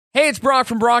Hey, it's Brock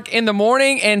from Brock in the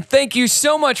Morning, and thank you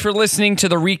so much for listening to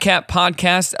the recap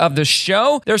podcast of the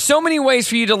show. There's so many ways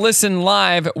for you to listen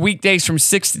live weekdays from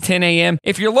 6 to 10 a.m.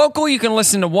 If you're local, you can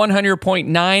listen to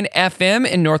 100.9 FM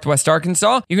in Northwest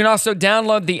Arkansas. You can also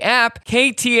download the app,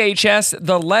 KTHS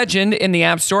The Legend, in the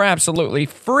App Store, absolutely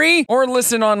free, or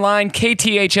listen online,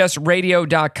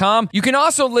 kthsradio.com. You can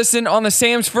also listen on the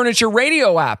Sam's Furniture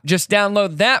Radio app. Just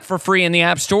download that for free in the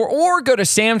App Store, or go to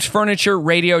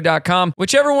samsfurnitureradio.com.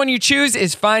 Whichever one you choose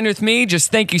is fine with me. Just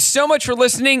thank you so much for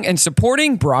listening and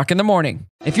supporting Brock in the Morning.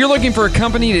 If you're looking for a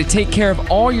company to take care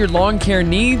of all your lawn care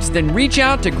needs, then reach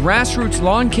out to Grassroots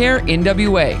Lawn Care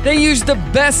NWA. They use the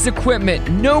best equipment,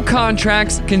 no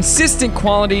contracts, consistent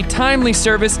quality, timely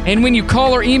service, and when you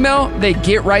call or email, they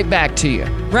get right back to you.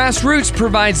 Grassroots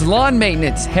provides lawn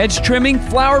maintenance, hedge trimming,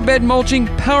 flower bed mulching,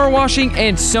 power washing,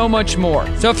 and so much more.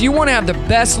 So if you want to have the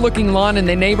best looking lawn in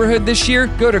the neighborhood this year,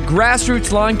 go to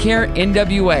Grassroots Lawn Care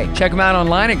NWA. Check them out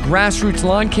online at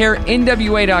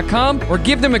grassrootslawncarenwa.com or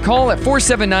give them a call at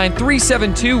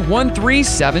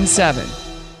 479-372-1377.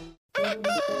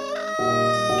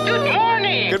 Good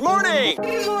morning. Good morning.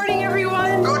 Good morning,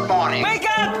 everyone. Good morning. Wake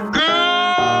up. Good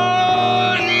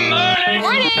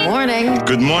morning.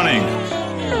 Good morning.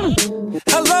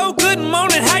 Hello, good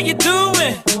morning, how you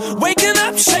doing? Waking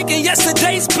up, shaking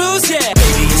yesterday's blues, yeah.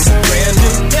 Baby, it's a brand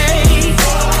new day.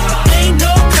 Ain't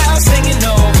no clouds hanging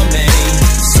over me.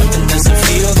 Something doesn't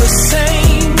feel the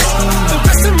same. The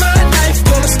rest of my life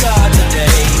gonna start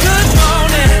today. Good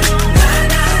morning.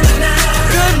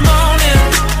 Good morning.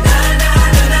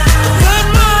 Good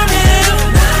morning.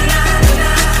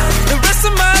 The rest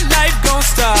of my life gonna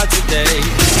start today.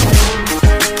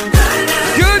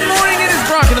 Good morning, it is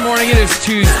Brock in the Morning. It is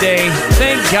Tuesday.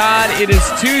 Thank God it is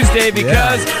Tuesday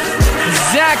because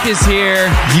Zach is here.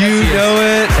 You know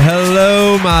it.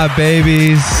 Hello, my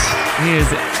babies. He is.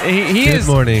 He Good is.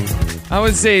 morning. I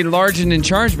would say large and in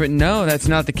charge, but no, that's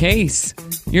not the case.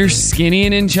 You're skinny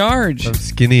and in charge. I'm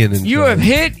skinny and in You charge. have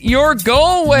hit your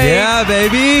goal weight. Yeah,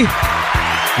 baby.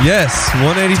 Yes,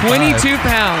 185. 22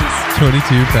 pounds.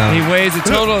 22 pounds. He weighs a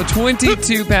total of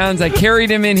 22 pounds. I carried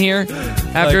him in here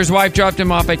after his wife dropped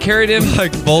him off. I carried him.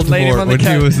 Like laid him Baltimore on the when he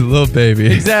couch. was a little baby.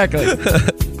 Exactly.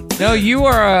 No, you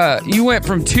are. You went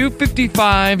from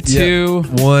 255 to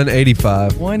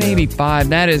 185. 185.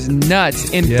 That is nuts.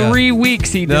 In 3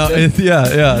 weeks, he did No, this.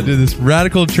 I did this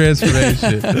radical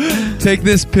transformation. Take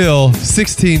this pill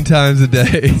 16 times a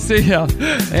day. So, yeah.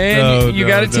 And you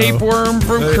got a tapeworm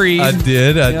from Creed. I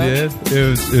did.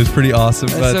 It was pretty awesome.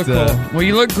 That's so cool. Well,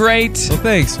 you look great. Well,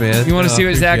 thanks, man. If you want to see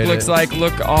what Zach appreciate looks it. like,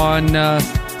 look on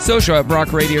social at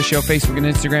Brock Radio Show, Facebook and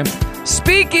Instagram.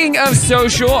 Speaking of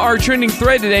social, our trending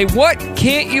thread today, what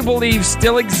can't you believe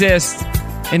still exists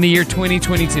in the year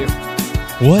 2022?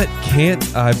 What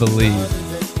can't I believe?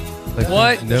 Like,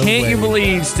 What there's no can't you way.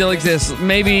 believe still exists?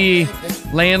 Maybe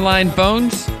landline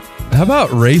phones? How about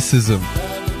racism?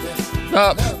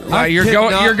 Oh, wow, you're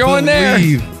cannot going there.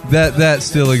 believe that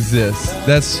still exists.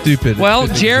 That's stupid. Well,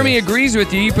 It Jeremy exists. agrees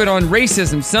with you. You put on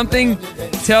racism. Something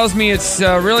tells me it's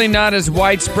really not as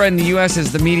widespread in the U.S.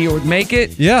 as the media would make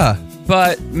it, Yeah,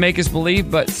 but make us believe.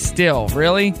 But still,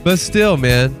 really? but still,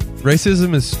 man,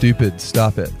 racism is stupid.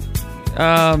 Stop it.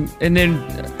 And then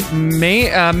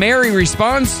Mary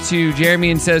responds to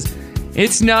Jeremy and says,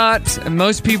 it's not.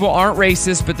 Most people aren't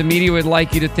racist, but the media would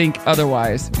like you to think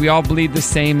otherwise. We all bleed the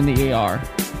same in the AR.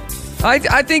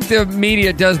 I think the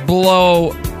media does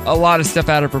blow a lot of stuff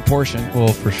out of proportion. Well,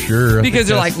 for sure. I Because think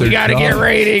they're like, that's we their got to get job.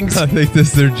 ratings. I think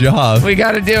that's their job. We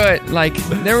got to do it. Like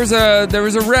there was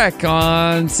a wreck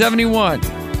on 71.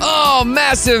 Oh,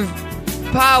 massive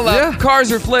pile of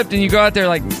cars are flipped, and you go out there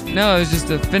like, no, it was just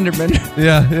a fender bender.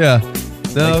 Yeah.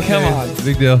 No, Like, come okay. on.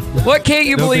 Big deal. What can't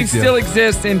you No believe big deal. still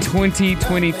exists in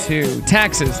 2022?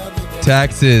 Taxes.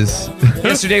 Taxes.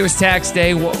 Yesterday was tax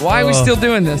day. Why are we Oh. still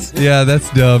doing this? Yeah, that's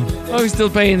dumb. Why are we still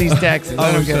paying these taxes? I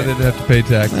I don't wish I get it. didn't have to pay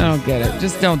taxes. I don't get it.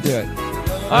 Just don't do it.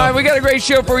 All right, we got a great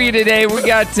show for you today. We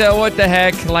got what the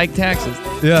heck, like taxes.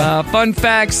 Yeah. Fun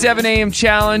fact, 7 a.m.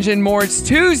 challenge and more. It's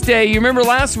Tuesday. You remember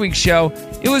last week's show?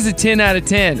 It was a 10 out of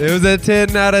 10. It was a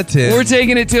 10 out of 10. We're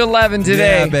taking it to 11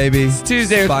 today. Yeah, baby. It's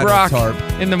Tuesday with Spinal Brock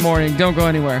Tap. in the morning. Don't go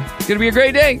anywhere. It's going to be a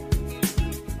great day.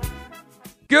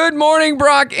 Good morning,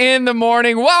 Brock in the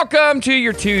morning. Welcome to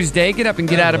your Tuesday. Get up and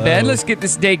get out of bed. Hello. Let's get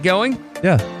this day going.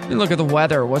 Yeah. You look at the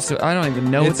weather. I don't even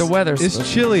know what the weather's It's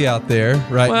supposed to chilly out there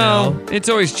right Well, now. it's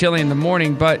always chilly in the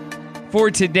morning, but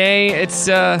for today, it's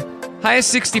high of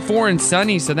 64 and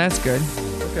sunny, so that's good.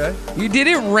 Okay. Did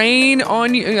it rain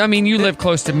on you? I mean, you live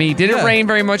close to me. Did it Yeah. rain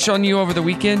very much on you over the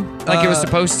weekend, like it was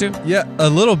supposed to? Yeah, a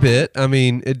little bit. I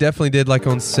mean, it definitely did, like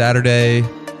on Saturday.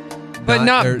 But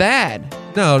not bad.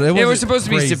 No, it wasn't. It was supposed to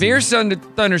be crazy. severe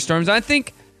thunderstorms. I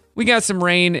think we got some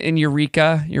rain in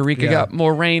Eureka. Eureka got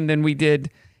more rain than we did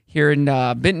here in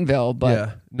Bentonville. But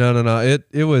yeah, no.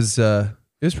 It was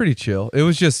pretty chill. It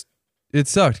was just it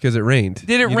sucked because it rained.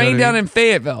 Did it rain down in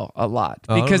Fayetteville a lot?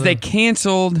 I don't Because they know.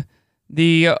 canceled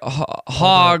the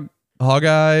hog.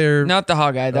 Hog-Eye or Not the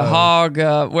Hog-Eye, the Hog,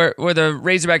 where the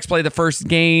Razorbacks play the first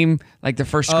game, like the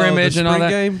first scrimmage the and all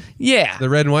spring that. game? Yeah. The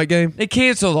red and white game? They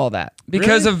canceled all that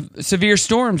because of severe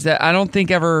storms that I don't think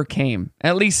ever came.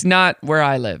 At least not where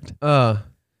I lived. Okay.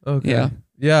 Yeah.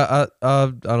 Yeah,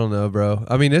 I don't know, bro.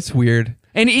 I mean, it's weird.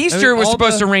 And Easter was all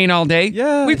supposed the- to rain all day.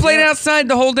 Yeah, We played yeah. outside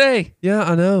the whole day. Yeah,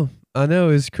 I know. It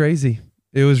was crazy.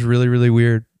 It was really, really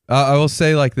weird. I will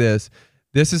say like this.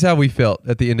 This is how we felt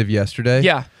at the end of yesterday.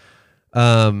 Yeah.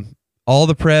 All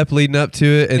the prep leading up to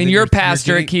it. And then you're you're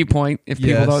pastor getting- at Key Point, if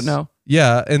people Yes. don't know.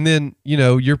 Yeah, and then,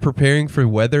 you're preparing for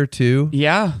weather too.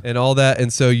 Yeah. And all that,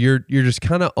 and so you're just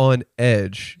kind of on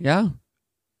edge Yeah.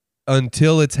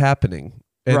 until it's happening.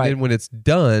 And Right. then when it's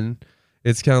done,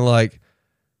 it's kind of like,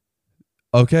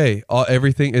 okay,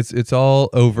 everything it's all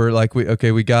over. Like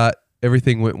we got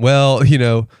everything went well.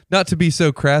 Not to be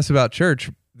so crass about church,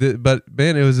 but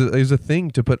man, it was a thing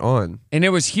to put on. And it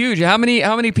was huge. How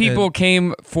many people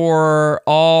came for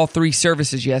all 3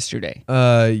 services yesterday?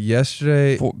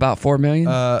 Yesterday, About 4 million?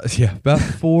 yeah, about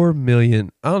 4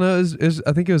 million. I don't know.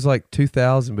 I think it was like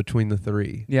 2,000 between the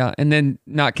 3. Yeah, and then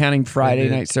not counting Friday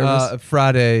And then, night service.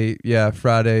 Friday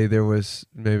there was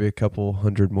maybe a couple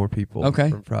hundred more people. Okay.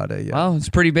 From Friday. Yeah. Wow, it's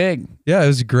pretty big. Yeah, it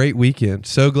was a great weekend.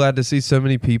 So glad to see so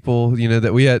many people.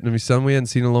 That we had. I mean, some we hadn't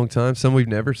seen in a long time. Some we've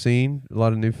never seen. A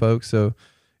lot of new folks. So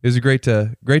it was great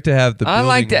to have the. I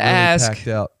like to building really ask packed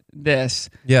out. this.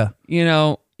 Yeah.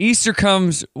 Easter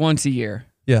comes once a year.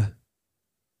 Yeah.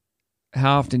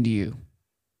 How often do you?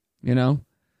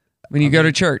 When you go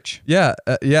to church? Yeah.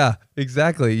 Yeah.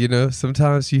 Exactly.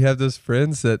 Sometimes you have those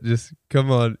friends that just come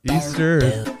on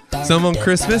Easter. Or some on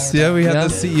Christmas. Yeah, we have Yeah.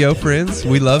 the CEO friends.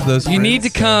 We love those. You friends. need to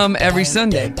come every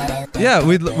Sunday. Yeah,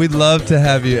 we'd love to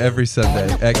have you every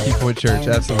Sunday at Key Point Church.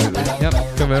 Absolutely.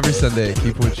 Yep. Come every Sunday at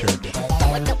Key Point Church.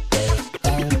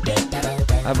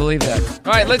 I believe that.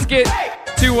 All right, let's get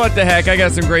to what the heck. I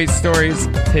got some great stories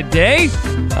today.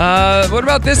 What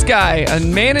about this guy? A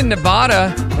man in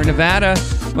Nevada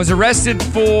was arrested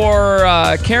for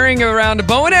carrying around a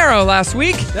bow and arrow last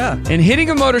week. Yeah. And hitting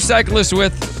a motorcyclist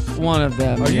with one of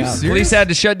them. Are you serious? Police had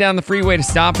to shut down the freeway to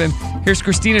stop him. Here's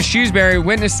Christina Shrewsbury,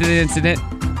 witness to the incident,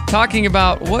 talking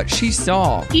about what she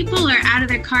saw. People are out of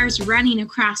their cars running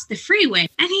across the freeway,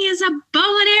 and he has a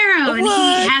bow and arrow, and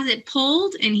he has it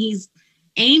pulled, and he's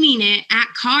aiming it at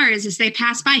cars as they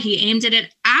pass by. He aimed it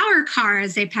at our car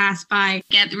as they pass by.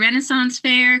 At the Renaissance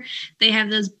Fair, they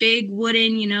have those big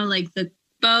wooden, like the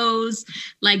bows,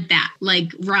 like that,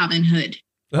 like Robin Hood.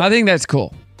 I think that's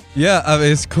cool. Yeah, I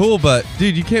mean, it's cool, but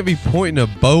dude, you can't be pointing a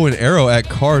bow and arrow at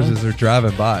cars as they're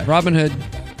driving by. Robin Hood.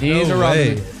 He's No a Robin way.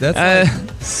 Hood. That's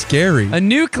like scary. A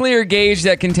nuclear gauge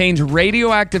that contains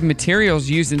radioactive materials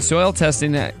used in soil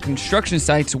testing at construction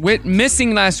sites went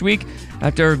missing last week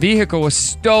after a vehicle was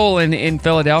stolen in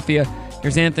Philadelphia.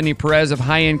 Here's Anthony Perez of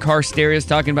High End Car Stereos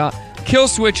talking about kill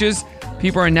switches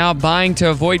people are now buying to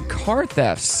avoid car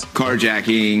thefts.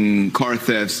 Carjacking, car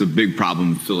thefts, a big problem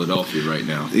in Philadelphia right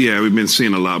now. Yeah, we've been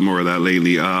seeing a lot more of that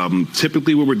lately.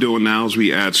 Typically what we're doing now is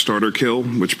we add starter kill,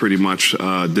 which pretty much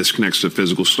disconnects the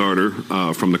physical starter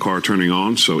from the car turning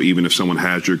on. So even if someone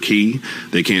has your key,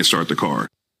 they can't start the car.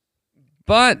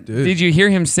 But did you hear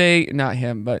him say, not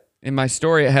him, but in my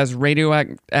story, it has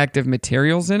radioactive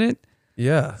materials in it?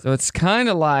 Yeah. So it's kind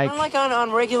of like... Like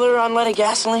on regular unleaded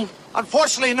gasoline?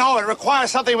 Unfortunately, no. It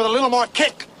requires something with a little more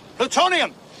kick.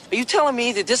 Plutonium. Are you telling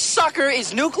me that this sucker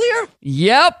is nuclear?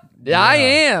 Yep, I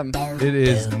am. It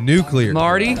is nuclear.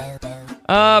 Marty.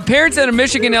 Parents at a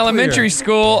Michigan elementary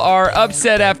school are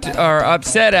upset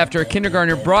after a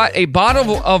kindergartner brought a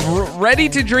bottle of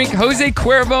ready-to-drink Jose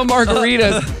Cuervo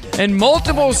margaritas and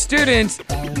multiple students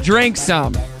drank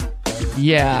some.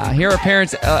 Yeah, here are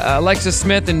parents Alexa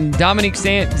Smith and Dominique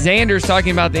Zanders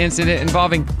talking about the incident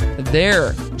involving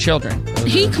their children.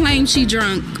 He claimed she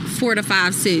drank 4 to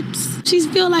 5 sips. She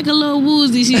feel like a little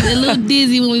woozy. She's a little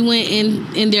dizzy when we went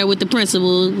in there with the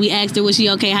principal. We asked her, was she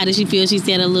okay? How did she feel? She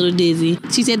said a little dizzy.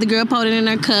 She said the girl poured it in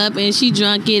her cup and she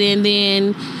drank it, and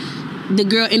then the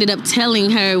girl ended up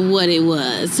telling her what it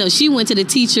was. So she went to the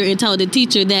teacher and told the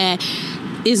teacher that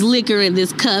it's liquor in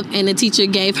this cup, and the teacher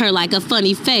gave her like a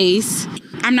funny face.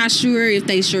 I'm not sure if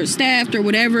they short-staffed or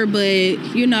whatever, but,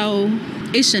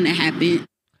 it shouldn't have happened.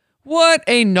 What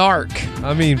a narc.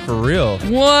 I mean, for real.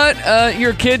 What?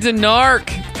 Your kid's a narc.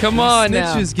 Come on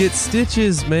now. Snitches get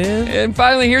stitches, man. And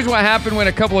finally, here's what happened when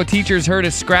a couple of teachers heard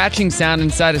a scratching sound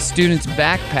inside a student's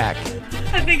backpack.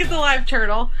 I think it's a live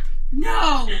turtle.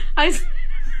 No!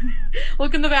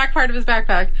 Look in the back part of his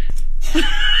backpack.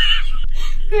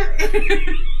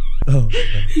 Oh,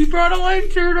 He brought a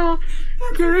live turtle.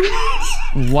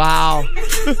 Wow.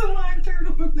 There's a live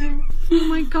turtle in there. Oh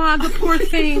my god, the poor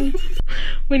thing.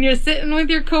 When you're sitting with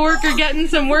your coworker getting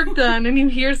some work done and you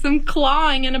hear some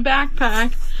clawing in a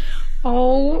backpack.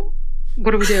 Oh,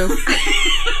 what do we do?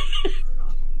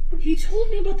 He told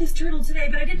me about this turtle today,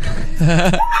 but I didn't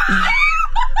know.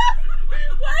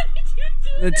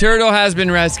 The turtle has been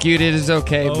rescued. It is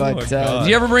okay. But did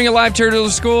you ever bring a live turtle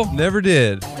to school? Never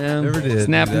did. Never did.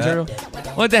 Snapping turtle.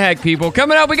 What the heck, people?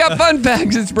 Coming up, we got fun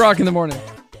facts. It's Brock in the morning.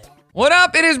 What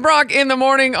up? It is Brock in the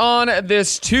morning on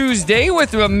this Tuesday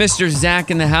with Mr. Zach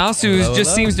in the house, who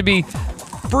just seems to be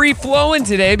free flowing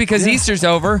today because Easter's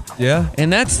over. Yeah.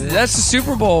 And that's the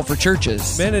Super Bowl for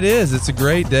churches. Man, it is. It's a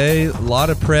great day. A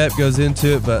lot of prep goes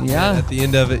into it, but at the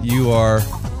end of it, you are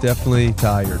definitely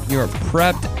tired. You are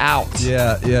prepped out.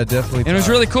 Yeah, definitely. And it was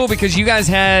really cool because you guys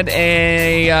had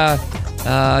a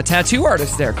tattoo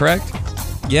artist there, correct?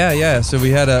 Yeah. So we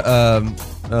had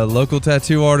a local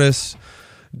tattoo artist,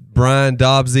 Brian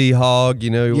Dobbsy Hogg. He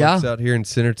works out here in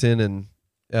Centerton,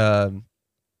 and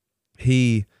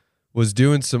he was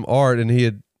doing some art, and he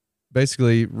had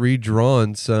basically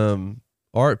redrawn some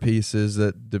art pieces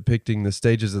that depicting the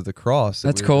stages of the cross.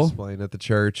 That's we were cool. Displaying at the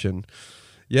church, and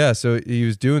so he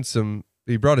was doing some.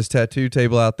 He brought his tattoo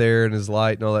table out there and his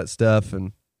light and all that stuff,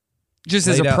 and just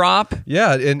as a prop.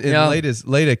 Yeah, and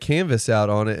laid a canvas out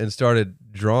on it and started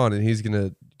drawing. And he's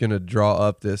gonna draw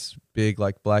up this big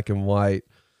like black and white,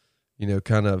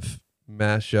 kind of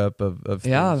mashup of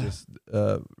things just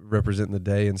representing the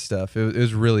day and stuff. It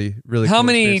was really really. How cool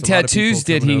many tattoos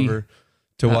did he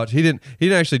to watch? He didn't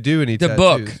actually do any. The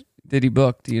tattoos. book. Did he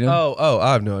book? Do you know? Oh,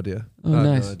 I have no idea. Oh, I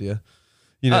nice. have no idea.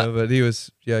 But he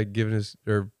was giving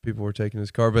people were taking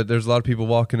his car, but there's a lot of people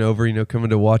walking over, coming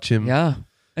to watch him. Yeah,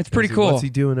 that's pretty cool. What's he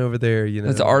doing over there?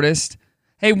 As an artist.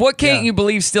 Hey, what can't you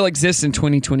believe still exists in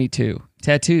 2022?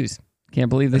 Tattoos. Can't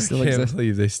believe they still exist. Can't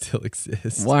believe they still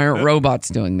exist. Why aren't robots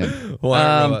doing them? Why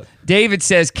aren't robots? David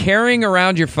says carrying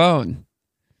around your phone.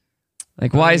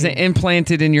 Like, why is it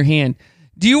implanted in your hand?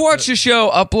 Do you watch the show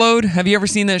Upload? Have you ever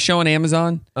seen that show on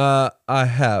Amazon? I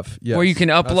have, yes. Where you can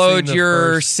upload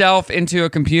yourself into a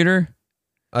computer?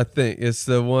 I think it's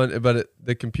the one, but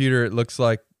the computer, it looks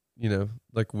like,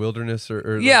 like wilderness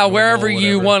or wherever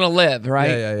you want to live, right?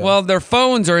 Yeah. Well, their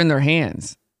phones are in their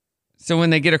hands. So when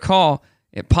they get a call,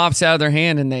 it pops out of their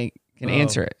hand and they can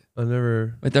answer it. I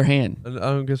never. With their hand. I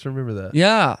don't guess I remember that.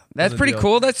 Yeah, that's pretty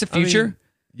cool. That's the future.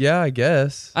 Yeah, I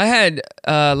guess. I had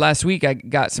last week. I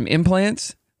got some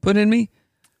implants put in me.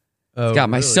 Got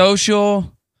my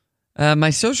social.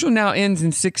 My social now ends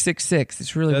in 666.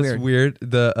 It's really weird.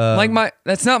 That's weird.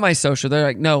 That's not my social. They're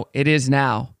like, no, it is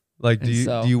now. Like, do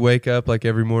you wake up like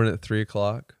every morning at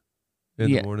 3:00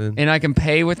 in the morning? And I can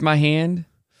pay with my hand,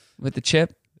 with the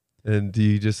chip. And do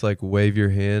you just like wave your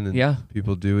hand and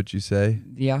people do what you say?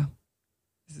 Yeah.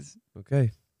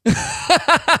 Okay.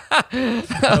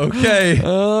 Okay.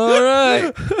 All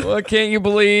right. What can't you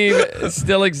believe it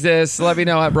still exists? Let me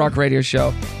know at Brock Radio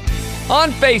Show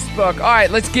on Facebook. All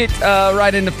right, let's get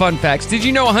right into fun facts. Did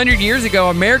you know 100 years ago,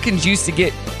 Americans used to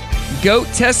get goat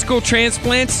testicle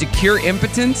transplants to cure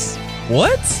impotence?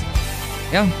 What?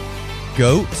 Yeah.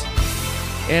 Goat?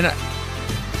 And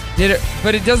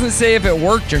but it doesn't say if it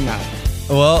worked or not.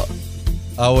 Well,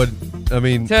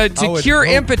 to cure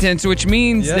impotence, which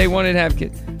means they wanted to have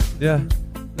kids. Yeah.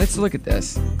 Let's look at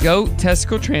this. Goat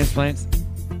testicle transplants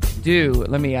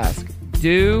let me ask,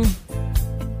 do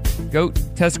goat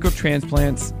testicle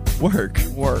transplants work?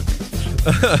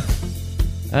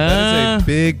 That is a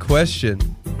big question.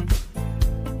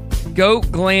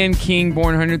 Goat Glenn King,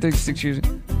 born 136 years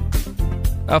ago.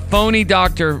 A phony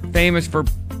doctor famous for,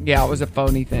 it was a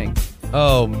phony thing.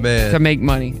 Oh, man. To make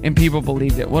money. And people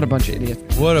believed it. What a bunch of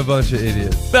idiots.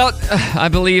 Well, I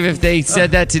believe if they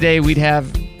said that today, we'd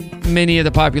have many of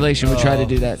the population would try to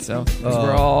do that. So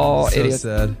we're all idiots.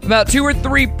 Sad. About 2 or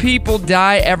 3 people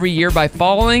die every year by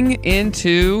falling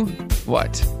into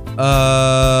what?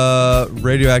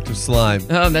 Radioactive slime.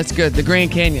 Oh, that's good. The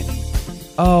Grand Canyon.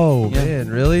 Oh, man,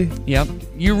 really? Yep.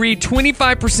 You read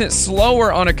 25%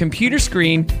 slower on a computer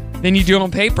screen than you do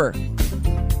on paper.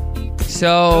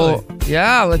 So,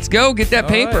 let's go. Get that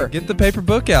paper. Right, get the paper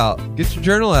book out. Get your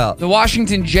journal out. The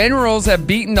Washington Generals have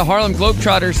beaten the Harlem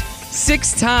Globetrotters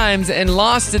 6 times and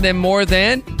lost to them more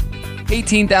than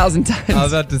 18,000 times. I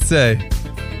was about to say.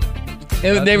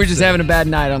 They were just having a bad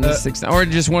night on the 6th, or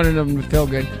just wanted them to feel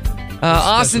good.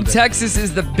 Austin, Texas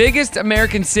is the biggest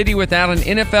American city without an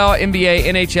NFL, NBA,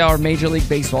 NHL, or Major League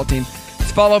Baseball team.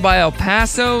 It's followed by El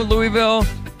Paso, Louisville,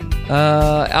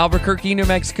 Albuquerque, New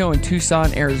Mexico, and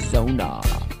Tucson, Arizona.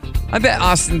 I bet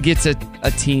Austin gets a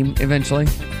team eventually.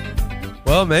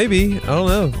 Well, maybe. I don't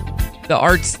know. The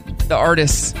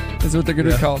artists is what they're going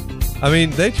to be called. I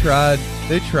mean, they tried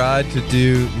to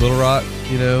do Little Rock,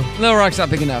 you know. Little Rock's not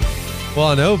big enough. Well,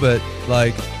 I know, but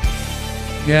like,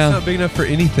 it's not big enough for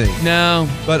anything. No.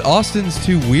 But Austin's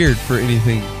too weird for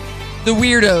anything. The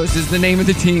Weirdos is the name of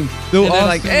the team. The and they're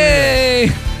like, hey.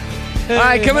 All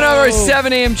right, coming over our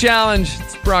 7 a.m. challenge.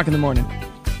 It's Brock in the morning.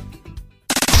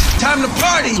 Time to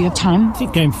party. Do you have time? I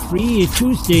think I'm free.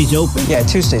 Tuesday's open. Yeah,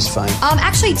 Tuesday's fine.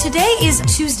 Actually, today is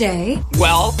Tuesday.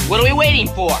 Well, what are we waiting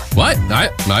for? What? I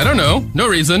don't know. No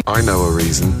reason. I know a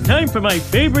reason. Time for my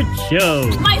favorite show.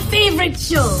 My favorite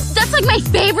show. That's like my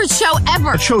favorite show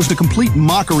ever. It shows the complete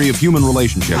mockery of human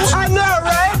relationships. I know,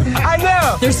 right? I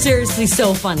know. They're seriously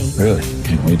so funny. Really?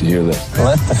 Can't wait to hear this.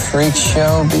 Let the freak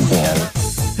show begin.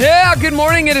 Yeah, good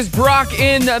morning. It is Brock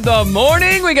in the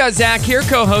morning. We got Zach here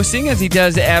co-hosting as he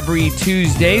does every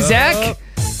Tuesday. Zach,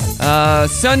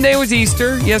 Sunday was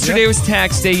Easter. Yesterday was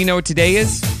Tax Day. You know what today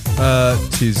is?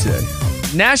 Tuesday.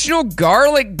 National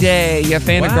Garlic Day. You a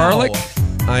fan of garlic?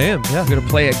 I am, yeah. I'm going to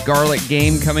play a garlic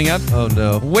game coming up. Oh,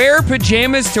 no. Wear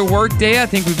pajamas to work day. I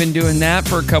think we've been doing that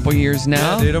for a couple years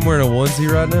now. Yeah, dude, I'm wearing a onesie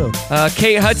right now.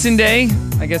 Kate Hudson Day.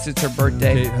 I guess it's her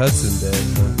birthday. Kate Hudson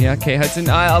Day. Yeah, Kate Hudson.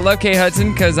 I love Kate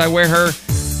Hudson because I wear her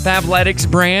Fabletics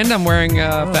brand. I'm wearing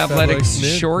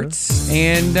Fabletics shorts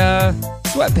and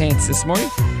sweatpants this morning.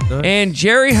 Nice. And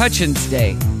Jerry Hutchins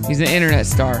Day. He's an internet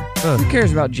star. Who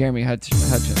cares about Jeremy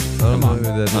Hutchins? Come on.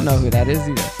 I don't know who that is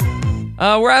either.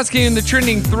 We're asking in the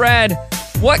trending thread,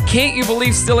 what can't you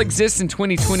believe still exists in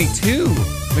 2022?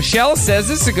 Michelle says,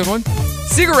 this is a good one,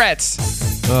 cigarettes.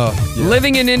 Oh, yeah.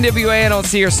 Living in NWA, I don't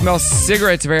see or smell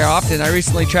cigarettes very often. I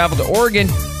recently traveled to Oregon.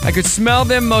 I could smell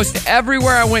them most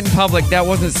everywhere I went in public. That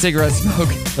wasn't cigarette smoke.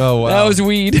 Oh, wow. That was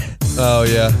weed. Oh,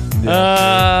 yeah.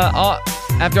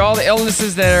 After all the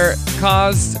illnesses that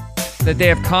they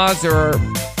have caused or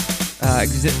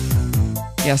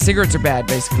yeah, cigarettes are bad,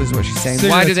 basically, is what she's saying.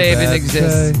 Why do they even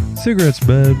exist? Cigarettes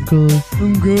bad.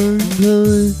 I'm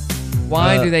good.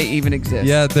 Why do they even exist?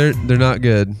 Yeah, they're not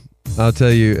good. I'll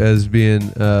tell you, as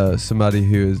being somebody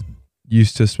who is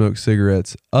used to smoke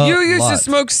cigarettes. You used to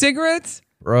smoke cigarettes?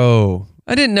 Bro.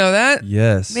 I didn't know that.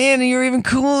 Yes. Man, you're even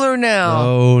cooler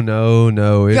now.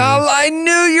 No. Y'all, I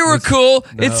knew you were cool.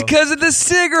 No. It's because of the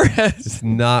cigarettes. It's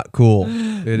not cool.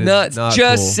 It is not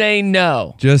just cool. say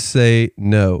no. Just say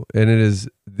no. And it is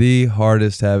the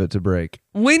hardest habit to break.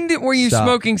 When were you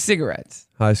smoking cigarettes?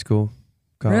 High school.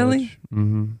 College. Really?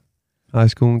 Mm-hmm. High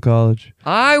school and college.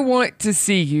 I want to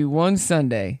see you one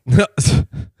Sunday.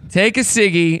 Take a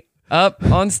ciggy up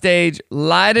on stage,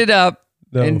 light it up,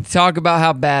 and talk about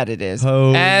how bad it is.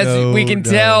 We can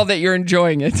tell that you're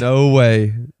enjoying it. No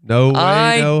way. No way.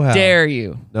 I dare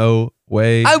you. No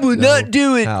way. I would not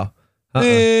do it. How?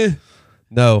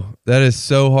 No, that is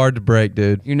so hard to break,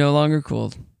 dude. You're no longer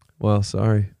cool. Well,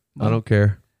 sorry. I don't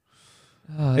care.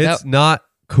 It's not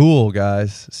cool,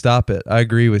 guys. Stop it. I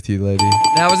agree with you, lady.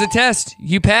 That was a test.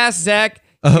 You passed, Zach.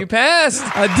 You passed.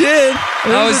 I did.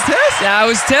 I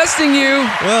was testing you.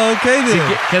 Well, okay then.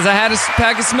 Because I had a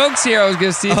pack of smokes here. I was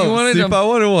going to see if you wanted them. If I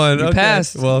wanted one. You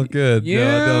passed. Well, good.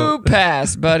 You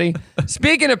passed, buddy.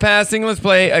 Speaking of passing, let's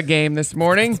play a game this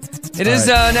morning. It is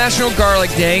National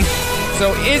Garlic Day.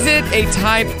 So is it a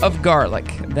type of garlic?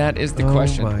 That is the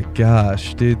question. Oh my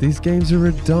gosh, dude. These games are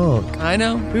redonk. I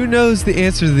know. Who knows the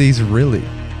answer to these really?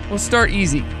 We'll start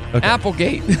easy. Okay.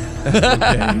 Applegate.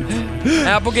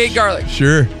 Applegate garlic.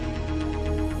 Sure.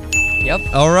 Yep.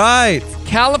 All right.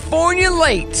 California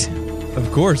Late. Of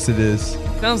course it is.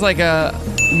 Sounds like a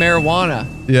marijuana.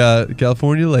 Yeah,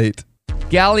 California Late.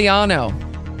 Galliano.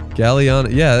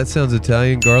 Yeah, that sounds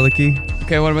Italian, garlicky.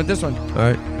 Okay, what about this one? All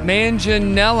right.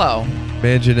 Manganiello.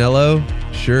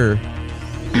 Sure.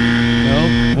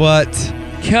 No. What?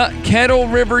 Kettle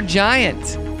River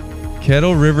Giant.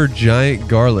 Kettle River Giant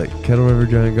garlic.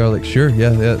 Sure,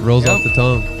 yeah, it rolls off the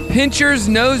tongue. Pincher's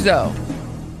Nozo.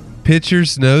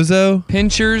 Pincher's Nozo?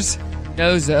 Pincher's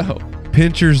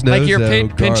Nozo. Like you're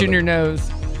pinching your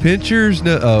nose. Pincher's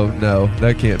no. Oh, no,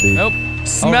 that can't be. Nope.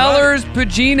 Smeller's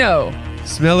Pagino.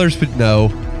 No,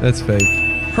 that's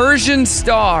fake. Persian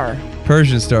Star.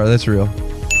 That's real.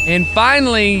 And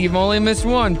finally, you've only missed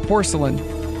one. Porcelain.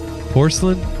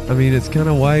 I mean, it's kind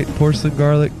of white. Porcelain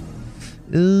garlic.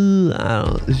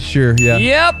 Sure, yeah.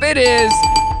 Yep, it is.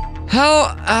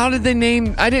 How did they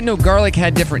name? I didn't know garlic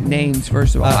had different names.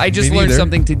 First of all, I just me learned neither.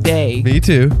 something today. Me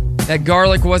too. That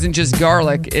garlic wasn't just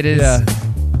garlic. It is. Yeah.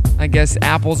 I guess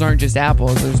apples aren't just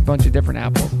apples. There's a bunch of different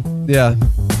apples. Yeah.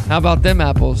 How about them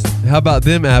apples? How about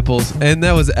them apples? And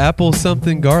that was apple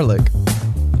something garlic.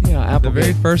 Yeah, Applegate. The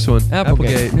very first one.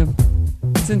 Applegate. Yeah.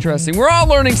 It's interesting. We're all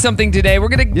learning something today. We're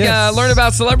going to learn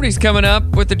about celebrities coming up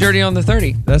with the Dirty on the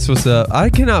 30. That's what's up. I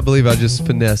cannot believe I just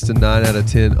finessed a 9 out of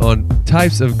 10 on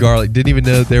types of garlic. Didn't even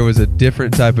know there was a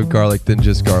different type of garlic than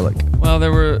just garlic.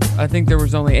 Well, I think there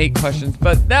was only 8 questions,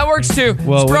 but that works too.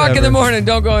 Well, it's Brock in whatever. the morning.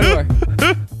 Don't go anywhere.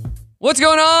 What's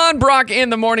going on? Brock in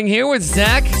the morning here with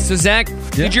Zach. So Zach,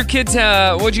 did your kids,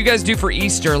 what'd you guys do for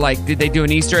Easter? Like, did they do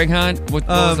an Easter egg hunt? What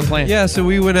was the plan? Yeah, so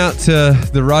we went out to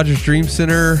the Rogers Dream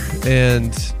Center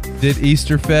and did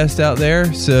Easter Fest out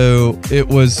there. So it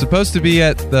was supposed to be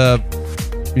at the,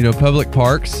 public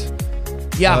parks.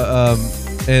 Yeah.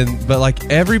 But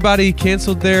like everybody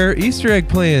canceled their Easter egg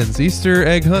plans, Easter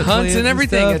egg Hunts plans and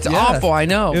everything. stuff. It's awful, I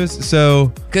know. It was so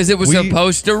because it was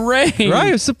supposed to rain. Right,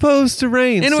 it was supposed to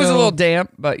rain. And it was a little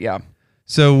damp, but yeah.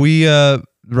 So we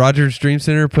Rogers Dream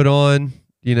Center put on,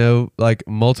 like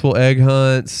multiple egg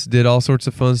hunts, did all sorts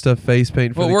of fun stuff, face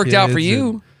paint for What the worked out for kids,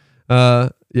 you?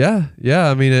 and, yeah.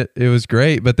 I mean, it was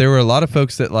great, but there were a lot of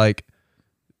folks that like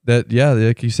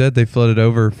you said, they flooded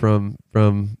over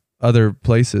from other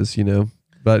places,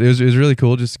 But it was really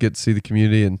cool just to get to see the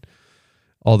community and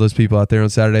all those people out there on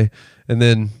Saturday. And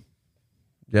then,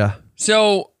 yeah.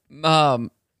 So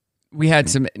we had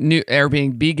some new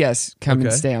Airbnb guests come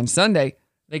and stay on Sunday.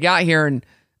 They got here and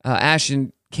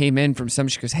Ashton came in from some.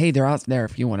 She goes, "Hey, they're out there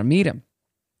if you want to meet them."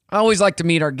 I always like to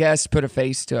meet our guests, put a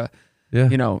face to,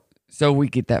 so we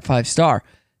get that 5-star.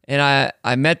 And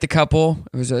I met the couple.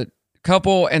 It was a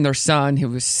couple and their son who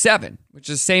was 7, which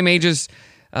is the same age as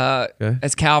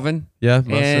Calvin. Yeah,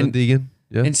 my son Deegan.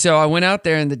 Yeah. And so I went out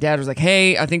there and the dad was like,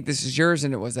 "Hey, I think this is yours."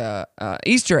 And it was a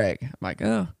Easter egg. I'm like,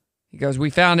 "Oh." He goes, "We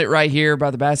found it right here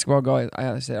by the basketball goal."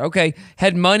 I said, "Okay."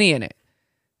 Had money in it.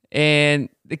 And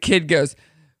the kid goes,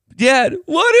 "Dad,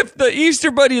 what if the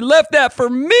Easter bunny left that for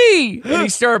me?" And he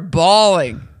started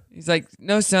bawling. He's like,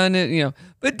 "No, son,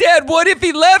 but Dad, what if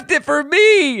he left it for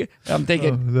me?" I'm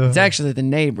thinking, It's actually the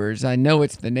neighbors. I know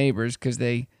it's the neighbors because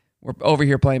they were over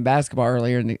here playing basketball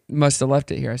earlier and they must have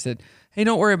left it here. I said, "Hey,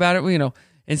 don't worry about it."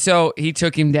 And so he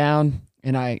took him down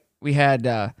and we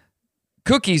had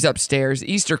cookies upstairs,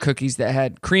 Easter cookies that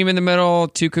had cream in the middle,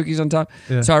 2 cookies on top.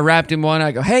 Yeah. So I wrapped him one.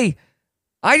 I go, "Hey,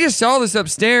 I just saw this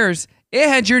upstairs. It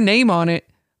had your name on it.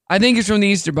 I think it's from the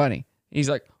Easter bunny." He's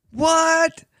like,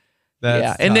 "What?"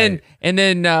 That's And tight.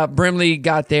 then Brimley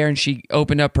got there and she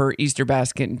opened up her Easter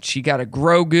basket and she got a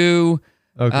Grogu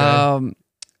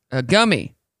a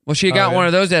gummy. Well, she got one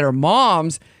of those at her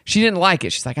mom's. She didn't like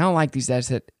it. She's like, "I don't like these." I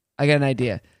said, "I got an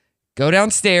idea. Go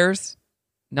downstairs,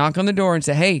 knock on the door and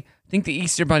say, 'Hey, I think the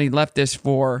Easter bunny left this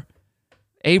for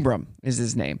Abram,' is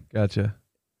his name." Gotcha.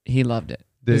 He loved it.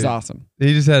 Dude, it was awesome.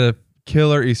 He just had a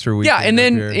killer Easter weekend. Yeah,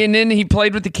 and then he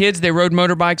played with the kids. They rode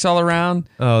motorbikes all around.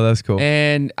 Oh, that's cool.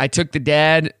 And I took the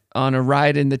dad on a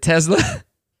ride in the Tesla.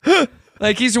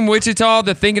 Like, he's from Wichita.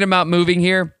 They're thinking about moving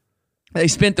here. They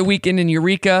spent the weekend in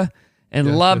Eureka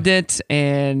and loved it.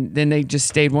 And then they just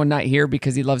stayed one night here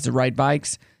because he loves to ride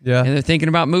bikes. Yeah. And they're thinking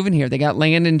about moving here. They got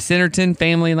land in Centerton,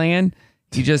 family land.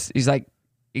 He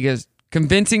goes,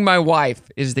 "Convincing my wife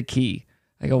is the key."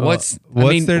 I go, what's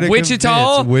there to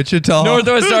Wichita? convince? Wichita?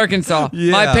 Northwest Arkansas.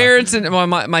 Yeah. My parents and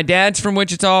my dad's from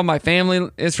Wichita. My family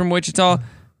is from Wichita.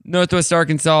 Northwest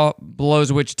Arkansas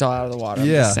blows Wichita out of the water. I'm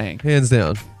just saying. Hands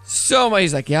down. So much.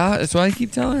 He's like, "Yeah, that's what I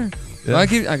keep telling her." Yeah.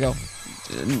 I go,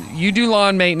 "You do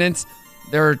lawn maintenance.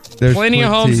 There's plenty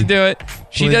of homes to do it.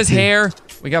 She does hair.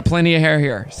 We got plenty of hair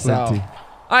here." So, all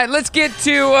right, let's get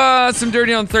to some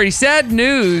Dirty on 30. Sad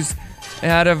news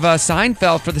out of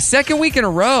Seinfeld for the second week in a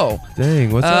row.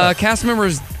 Dang, what's up? Cast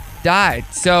members died.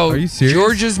 So, Are you serious?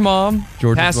 George's mom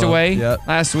passed away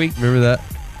last week. Remember that?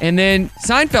 And then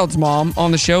Seinfeld's mom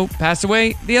on the show passed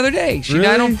away the other day. She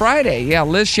died on Friday. Yeah,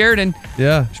 Liz Sheridan.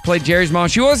 Yeah. She played Jerry's mom.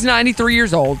 She was 93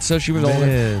 years old, so she was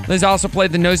older. Liz also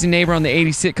played the nosy neighbor on the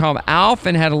 80s sitcom Alf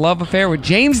and had a love affair with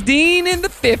James Dean in the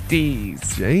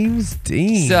 50s. James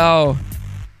Dean. So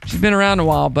she's been around a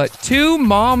while, but 2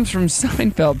 moms from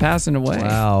Seinfeld passing away.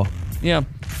 Wow. Yeah.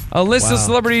 A list of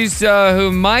celebrities who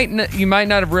you might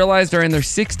not have realized are in their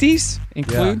 60s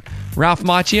include Ralph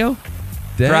Macchio,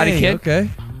 Karate Kid. Okay.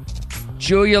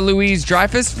 Julia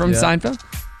Louis-Dreyfus from Seinfeld.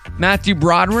 Matthew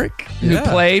Broderick, who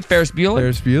played Ferris Bueller.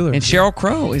 And Sheryl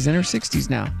Crow is in her 60s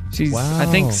now. She's, I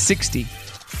think, 60.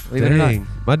 Believe it or not.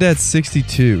 My dad's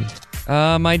 62.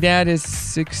 My dad is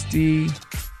 60.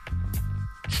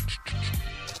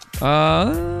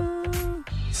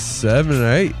 7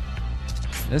 or 8.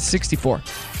 That's 64.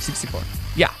 64.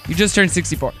 Yeah, you just turned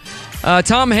 64.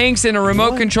 Tom Hanks in a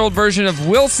remote-controlled version of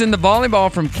Wilson, the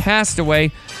volleyball from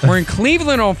Castaway. We're in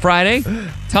Cleveland on Friday.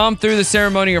 Tom threw the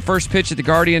ceremony or first pitch at the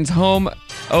Guardians' home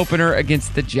opener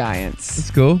against the Giants.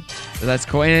 That's cool. So that's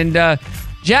cool. And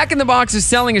Jack in the Box is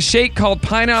selling a shake called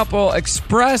Pineapple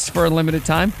Express for a limited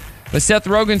time. But Seth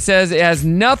Rogen says it has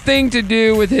nothing to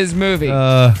do with his movie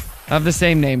of the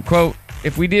same name. Quote,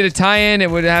 if we did a tie-in,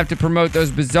 it would have to promote those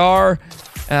bizarre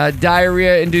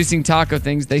diarrhea-inducing taco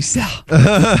things they sell.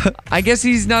 I guess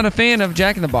he's not a fan of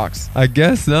Jack in the Box. I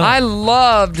guess not. I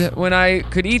loved when I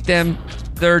could eat them,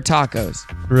 their tacos.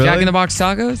 Really? Jack in the Box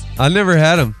tacos? I never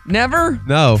had them. Never?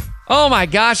 No. Oh my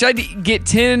gosh, I'd get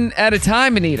 10 at a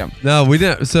time and eat them. No, we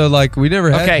didn't. So, we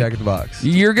never had Jack in the Box.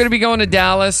 You're going to be going to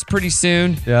Dallas pretty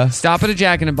soon. Yeah. Stop at a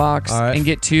Jack in the Box and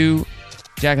get 2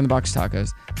 Jack in the Box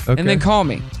tacos. Okay. And then call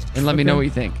me and let me know what you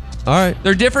think. All right.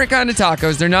 They're different kind of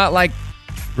tacos. They're not like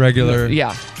regular.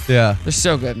 Yeah. Yeah. They're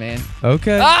so good, man.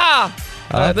 Okay.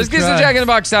 Let's get some Jack in the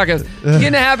Box tacos.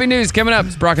 Getting to happy news coming up.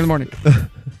 It's Brock in the Morning.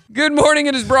 Good morning.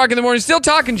 It is Brock in the Morning. Still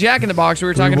talking Jack in the Box. We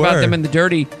were talking about them in the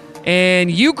dirty. And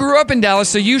you grew up in Dallas,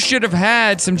 so you should have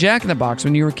had some Jack in the Box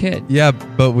when you were a kid. Yeah,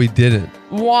 but we didn't.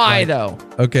 Why though?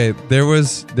 Okay, there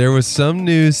was some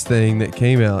news thing that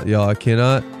came out, y'all. I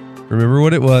cannot remember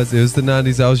what it was. It was the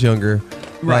 90s. I was younger.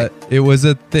 Right. But it was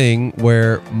a thing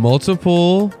where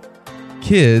multiple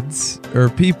kids or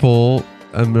people,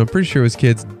 I'm pretty sure it was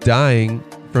kids, dying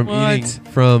from eating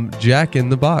from Jack in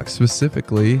the Box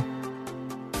specifically.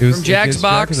 It was from Jack's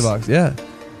Box? Jack in the Box, yeah.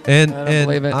 And I don't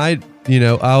believe it.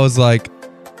 I was like,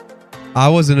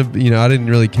 I didn't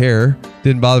really care.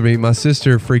 Didn't bother me. My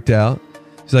sister freaked out.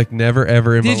 She's like, never,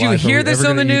 ever in my life. Did you hear this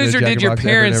on the news, or did your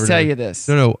parents tell you this?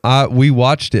 No. We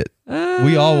watched it.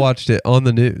 We all watched it on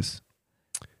the news.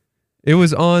 It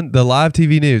was on the live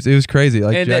TV news. It was crazy.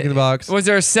 Like Jack in the Box. Was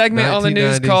there a segment on the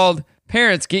news called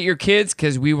 "Parents, Get Your Kids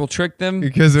because we will trick them"?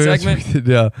 Because segment.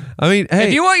 Yeah. I mean, hey,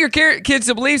 if you want your kids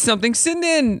to believe something, send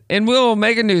in and we'll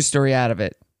make a news story out of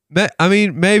it. I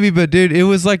mean, maybe, but dude, it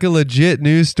was like a legit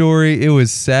news story. It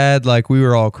was sad. Like we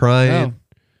were all crying.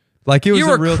 Like it was a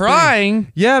real thing. You were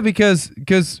crying? Yeah, because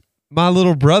my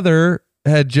little brother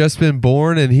had just been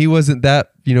born and he wasn't that,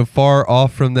 far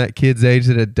off from that kid's age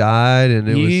that had died. And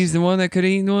he's the one that could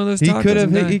have eaten one of those tacos. He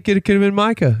could have been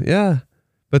Micah. Yeah.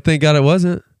 But thank God it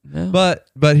wasn't. No. But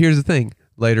here's the thing.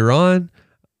 Later on,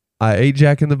 I ate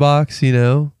Jack in the Box,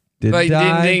 Didn't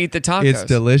eat the tacos. It's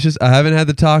delicious. I haven't had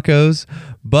the tacos,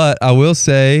 but I will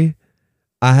say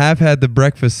I have had the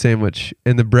breakfast sandwich,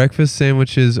 and the breakfast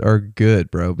sandwiches are good,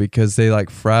 bro, because they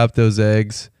fry up those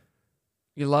eggs.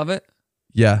 You love it?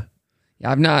 Yeah.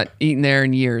 I've not eaten there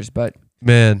in years, but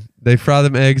man, they fry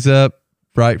them eggs up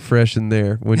right fresh in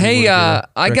there. Hey,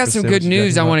 I got some good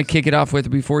news I want to kick it off with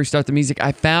before we start the music.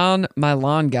 I found my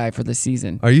lawn guy for the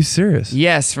season. Are you serious?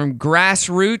 Yes, from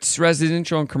Grassroots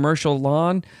Residential and Commercial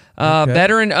Lawn.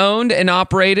 Veteran owned and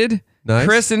operated. Nice.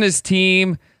 Chris and his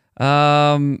team.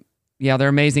 Yeah, they're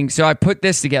amazing. So I put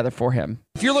this together for him.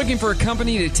 If you're looking for a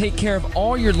company to take care of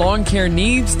all your lawn care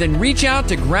needs, then reach out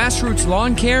to Grassroots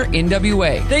Lawn Care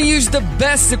NWA. They use the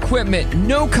best equipment,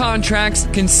 no contracts,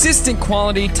 consistent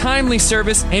quality, timely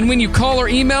service, and when you call or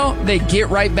email, they get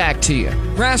right back to you.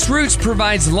 Grassroots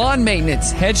provides lawn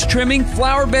maintenance, hedge trimming,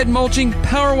 flower bed mulching,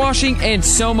 power washing, and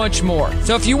so much more.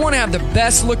 So if you want to have the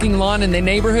best looking lawn in the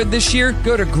neighborhood this year,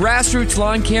 go to Grassroots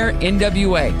Lawn Care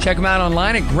NWA. Check them out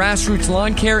online at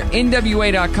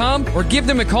grassrootslawncarenwa.com or give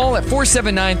them a call at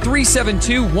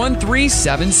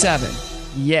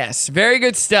 479-372-1377. Yes, very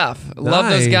good stuff. Love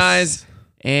those guys.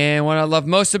 And what I love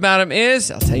most about them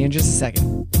is, I'll tell you in just a second.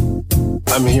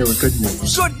 I'm here with good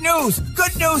news. Good news!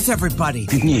 Good news, everybody!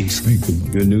 Good news.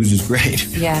 Good news is great.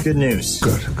 Yeah. Good news.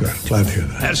 Good. Glad to hear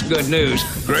that. That's good news.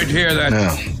 Great to hear that.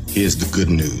 Now, here's the good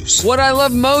news. What I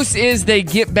love most is they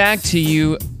get back to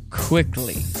you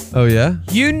quickly. Oh, yeah?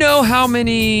 You know how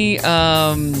many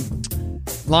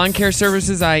lawn care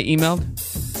services I emailed?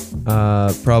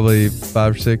 Probably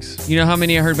 5 or 6. You know how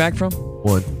many I heard back from?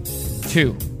 1.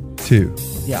 2. 2.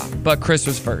 Yeah, but Chris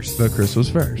was first.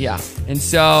 Yeah. And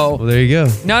so... Well, there you go.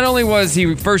 Not only was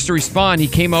he first to respond, he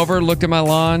came over, looked at my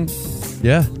lawn.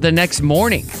 Yeah. The next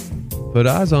morning. Put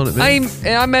eyes on it, man.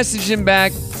 I messaged him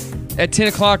back at 10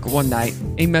 o'clock one night.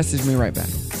 He messaged me right back.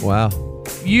 Wow.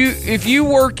 If you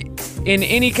work in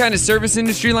any kind of service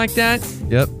industry like that...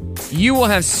 Yep. You will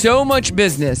have so much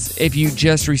business if you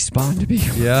just respond to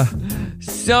people. Yeah.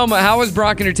 So much. How has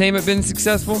Brock Entertainment been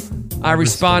successful? I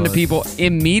respond to people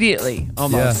immediately,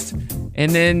 almost. Yeah.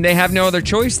 And then they have no other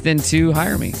choice than to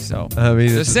hire me. So, I mean,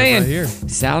 just saying,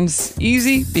 sounds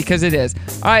easy because it is.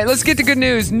 All right, let's get to good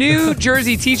news. New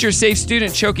Jersey teacher saves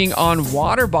student choking on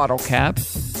water bottle cap.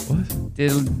 What?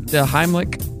 Did the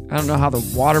Heimlich? I don't know how the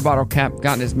water bottle cap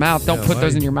got in his mouth. Don't put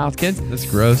those in your mouth, kids. That's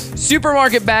gross.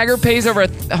 Supermarket bagger pays over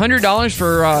 $100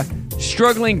 for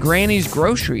struggling granny's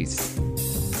groceries.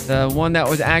 The one that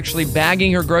was actually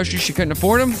bagging her groceries, she couldn't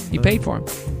afford them. He paid for them.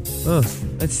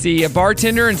 Let's see. A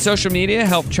bartender and social media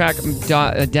helped track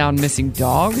down missing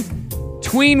dog.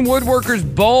 Tween Woodworkers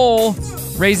Bowl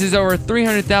raises over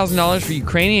 $300,000 for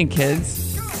Ukrainian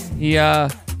kids.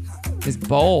 His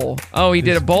bowl. Oh, he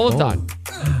did a bowl-a-thon.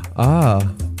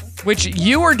 Which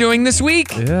you are doing this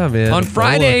week. Yeah, man. On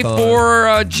Friday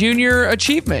for Junior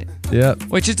Achievement. Yep.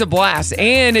 Which is a blast.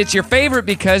 And it's your favorite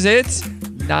because it's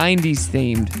 90s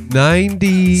themed.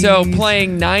 90s. So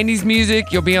playing 90s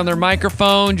music, you'll be on their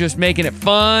microphone, just making it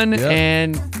fun. Yep.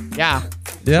 And yeah,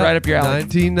 it's right up your alley.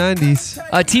 1990s.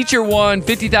 A teacher won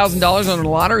 $50,000 on a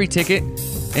lottery ticket,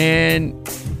 and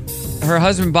her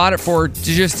husband bought it for her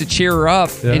just to cheer her up,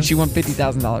 and she won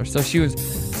 $50,000. So she was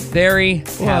very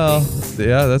happy. Well,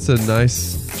 yeah, that's a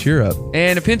nice cheer up.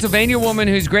 And a Pennsylvania woman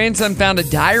whose grandson found a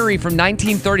diary from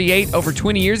 1938 over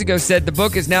 20 years ago said the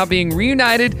book is now being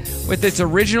reunited with its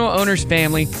original owner's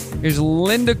family. Here's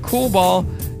Linda Coolball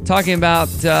talking about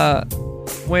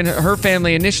when her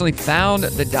family initially found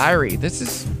the diary. This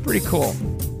is pretty cool.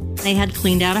 They had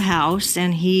cleaned out a house,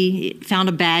 and he found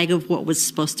a bag of what was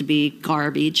supposed to be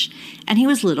garbage, and he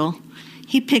was little.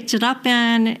 He picked it up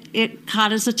and it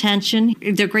caught his attention.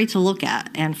 They're great to look at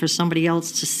and for somebody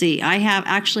else to see. I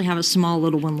actually have a small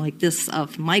little one like this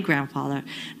of my grandfather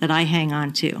that I hang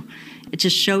on to. It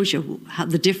just shows you how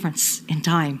the difference in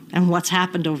time and what's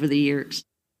happened over the years.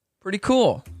 Pretty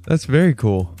cool. That's very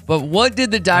cool. But what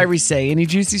did the diary say? Any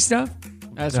juicy stuff?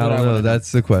 That's I what don't know.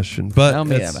 That's the question. But Tell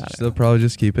me about it. They'll probably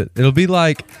just keep it. It'll be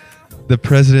like the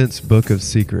President's Book of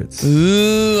Secrets.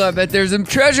 Ooh, I bet there's a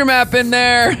treasure map in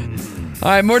there. All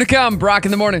right, more to come. Brock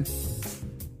in the morning.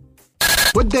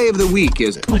 What day of the week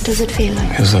is it? What does it feel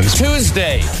like? It's like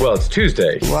Tuesday. Well, it's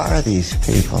Tuesday. Who are these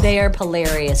people? They are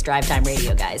hilarious drive time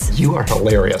radio guys. You are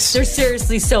hilarious. They're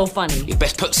seriously so funny. You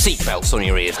best put seatbelts on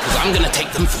your ears, because I'm going to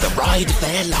take them for the ride of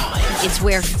their lives. It's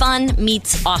where fun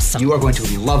meets awesome. You are going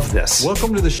to love this.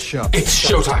 Welcome to the show. It's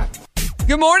showtime.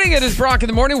 Good morning. It is Brock in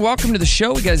the morning. Welcome to the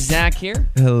show. We got Zach here.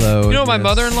 Hello. You know what my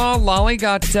mother-in-law, Lolly,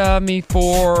 got me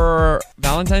for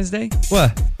Valentine's Day?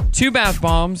 What? 2 bath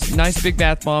bombs, nice big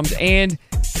bath bombs, and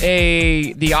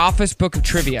The Office book of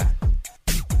trivia.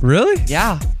 Really?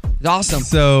 Yeah. It's awesome.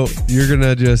 So you're going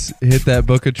to just hit that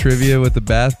book of trivia with the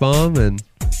bath bomb and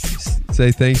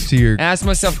say thanks to your... Ask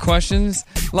myself questions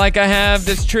like I have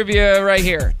this trivia right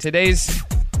here. Today's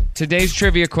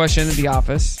trivia question at The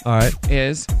Office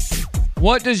is,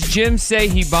 what does Jim say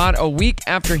he bought a week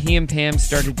after he and Pam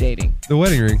started dating? The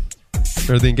wedding ring.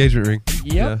 Or the engagement ring.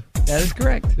 Yep, that is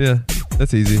correct. Yeah,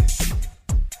 that's easy.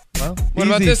 Well, what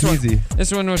about this one? Easy.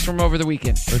 This one was from over the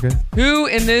weekend. Okay. Who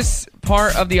in this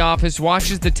part of The Office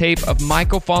watches the tape of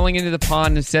Michael falling into the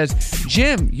pond and says,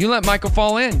 Jim, you let Michael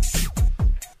fall in?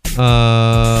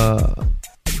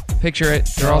 Picture it.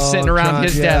 They're all sitting around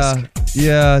his desk.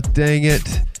 Yeah, dang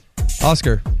it.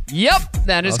 Oscar. Yep,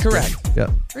 that is correct.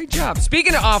 Yep. Great job.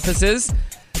 Speaking of offices,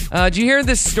 did you hear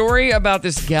this story about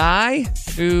this guy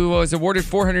who was awarded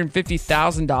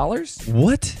 $450,000?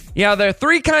 What? Yeah, there are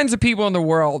 3 kinds of people in the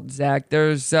world, Zach.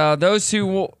 There's those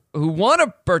who want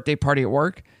a birthday party at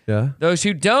work, those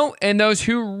who don't, and those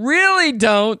who really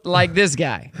don't, like this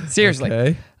guy. Seriously.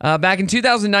 Okay. Back in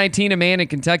 2019, a man in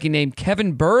Kentucky named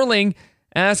Kevin Burling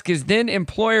asked his then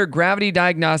employer, Gravity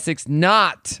Diagnostics,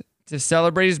 not to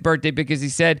celebrate his birthday because he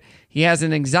said he has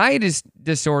an anxiety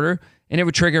disorder and it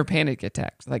would trigger panic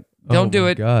attacks. Like, don't do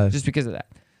it just because of that.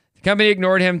 The company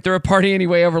ignored him, threw a party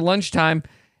anyway over lunchtime,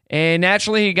 and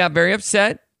naturally he got very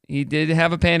upset. He did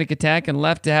have a panic attack and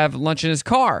left to have lunch in his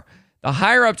car. The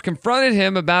higher-ups confronted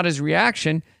him about his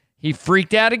reaction. He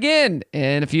freaked out again,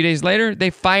 and a few days later,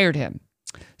 they fired him.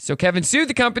 So Kevin sued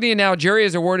the company, and now a jury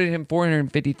has awarded him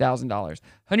 $450,000.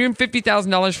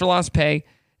 $150,000 for lost pay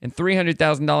and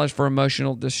 $300,000 for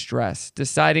emotional distress,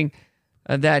 deciding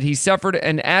that he suffered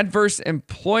an adverse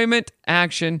employment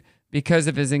action because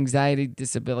of his anxiety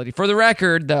disability. For the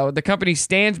record, though, the company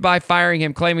stands by firing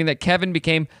him, claiming that Kevin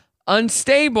became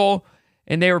unstable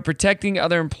and they were protecting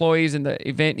other employees in the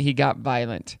event he got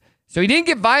violent. So he didn't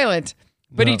get violent,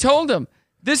 but he told them,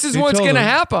 this is what's going to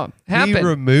happen. He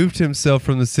removed himself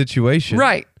from the situation.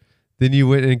 Right. Then you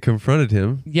went and confronted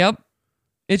him. Yep.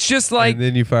 It's just like and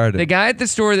then you fired him. The guy at the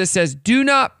store that says, do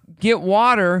not get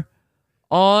water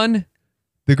on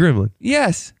The gremlin.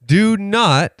 Yes. Do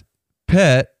not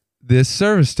pet this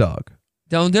service dog.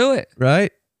 Don't do it. Right?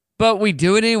 But we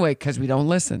do it anyway because we don't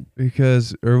listen.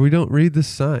 Or we don't read the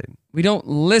sign. We don't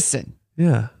listen.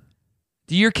 Yeah.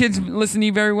 Do your kids listen to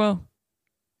you very well?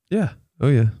 Yeah. Oh,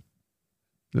 yeah.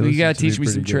 Well, you got to teach me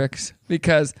some tricks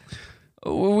because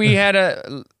we had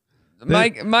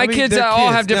my kids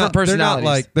all have different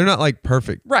personalities. They're not like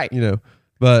perfect. Right. You know,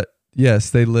 but yes,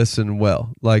 they listen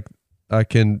well. Like I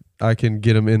can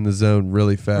get them in the zone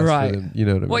really fast. Right. You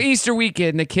know what I mean? Well, Easter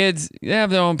weekend, the kids they have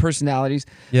their own personalities.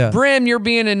 Yeah. Brim, you're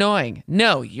being annoying.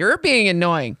 No, you're being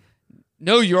annoying.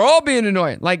 No, you're all being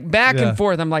annoying. Like back and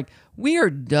forth. I'm like, we are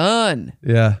done.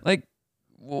 Yeah. Like,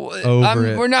 Over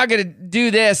it. we're not going to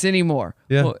do this anymore.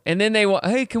 Yeah. Well, and then they want,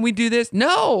 hey, can we do this?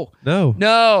 No. No.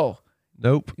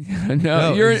 Nope.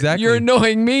 No, you're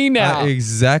annoying me now.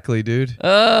 Exactly, dude.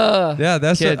 Yeah,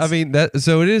 that's kids.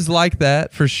 So it is like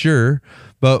that for sure.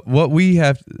 But what we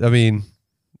have,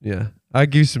 I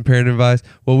give you some parent advice.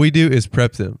 What we do is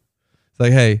prep them. It's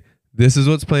like, hey, this is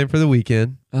what's planned for the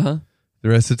weekend. Uh-huh. The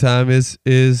rest of the time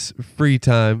is free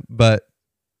time, but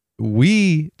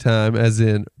we time, as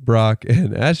in Brock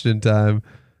and Ashton time,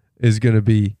 is going to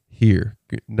be here,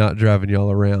 not driving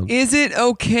y'all around. Is it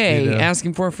okay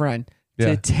asking for a friend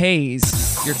to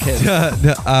tase your kids?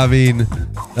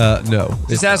 No.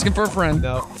 Just asking for a friend.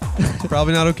 No,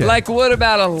 probably not okay. Like, what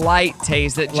about a light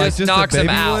tase that just knocks them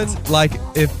out? Like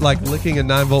licking a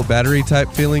 9-volt battery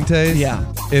type feeling tase.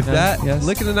 Yeah. If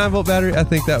licking a 9-volt battery, I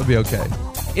think that would be okay.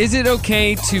 Is it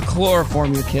okay to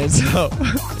chloroform your kids? No.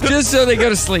 Just so they go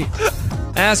to sleep.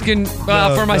 Asking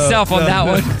for myself on that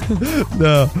one.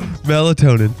 No.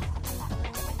 Melatonin.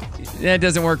 That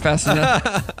doesn't work fast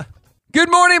enough.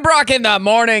 Good morning, Brock in the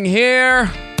morning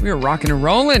here. We're rocking and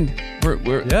rolling.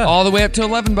 We're all the way up to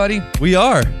 11, buddy. We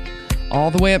are.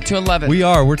 All the way up to 11. We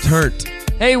are. We're turned.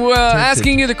 Hey,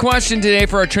 asking you the question today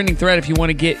for our trending thread if you want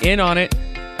to get in on it.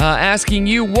 Asking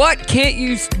you, what can't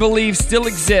you believe still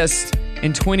exists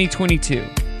in 2022?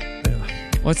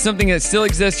 Yeah. What's something that still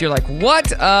exists? You're like, what?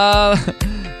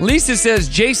 Lisa says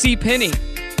JCPenney.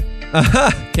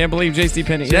 Can't believe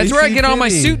JCPenney. That's where I get all my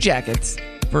suit jackets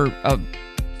for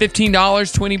 $15,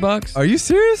 $20. Are you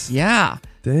serious? Yeah.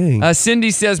 Dang. Cindy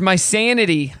says my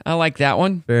sanity. I like that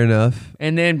one. Fair enough.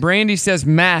 And then Brandy says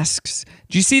masks.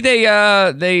 Do you see they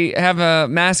have a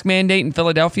mask mandate in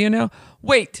Philadelphia now?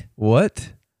 Wait.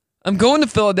 What? I'm going to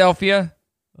Philadelphia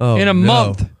in a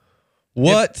month.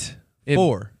 What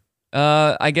for?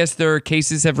 I guess their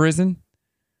cases have risen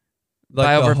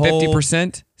by over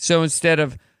 50%. So instead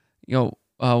of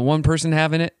one person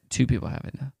having it, 2 people have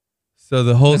it now. So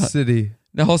the whole city.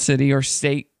 The whole city or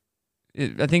state.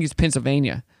 I think it's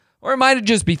Pennsylvania. Or it might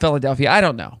just be Philadelphia. I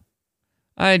don't know.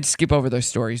 I'd skip over those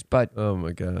stories, but... Oh,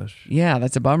 my gosh. Yeah,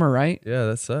 that's a bummer, right? Yeah,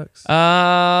 that sucks.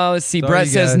 Let's see. Sorry, Brett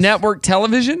says guys. network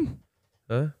television.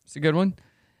 Huh? It's a good one.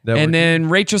 Network and then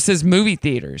Rachel says movie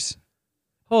theaters.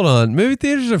 Hold on. Movie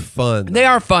theaters are fun. They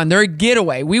are fun. They're a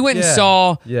getaway. We went and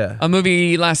saw a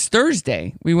movie last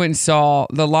Thursday. We went and saw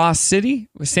The Lost City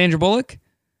with Sandra Bullock.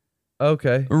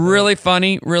 Okay. Really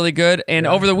funny, really good. And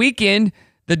over the weekend,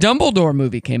 the Dumbledore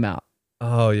movie came out.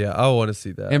 Oh, yeah. I want to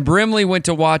see that. And Brimley went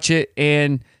to watch it,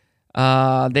 and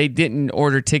they didn't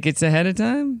order tickets ahead of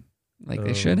time like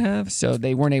they should have, so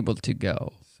they weren't able to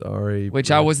go. Sorry. Which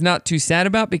I was not too sad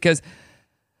about because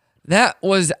that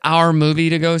was our movie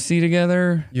to go see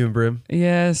together. You and Brim?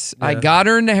 Yes. Yeah. I got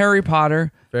her into Harry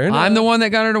Potter. Fair enough. I'm the one that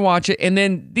got her to watch it. And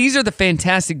then these are the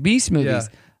Fantastic Beasts movies.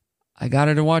 Yeah. I got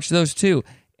her to watch those too.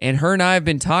 And her and I have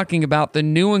been talking about the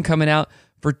new one coming out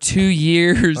for 2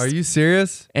 years. Are you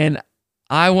serious? And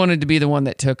I wanted to be the one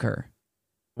that took her.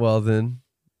 Well, then.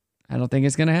 I don't think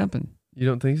it's going to happen. You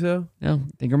don't think so? No.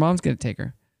 I think her mom's going to take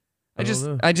her. I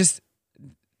just,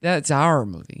 that's our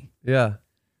movie. Yeah.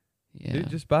 Yeah. Dude,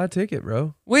 just buy a ticket,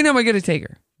 bro. When am I going to take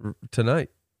her?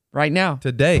 Tonight. Right now.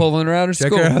 Today. Pulling her out of school.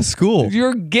 Check her out of school.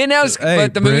 You're getting out of school. Hey,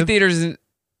 but the movie Brim. theater isn't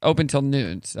open till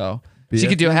noon. So she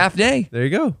could do a half day. There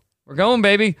you go. We're going,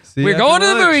 baby. See you We're after going to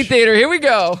the lunch. movie theater. Here we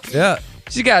go. Yeah.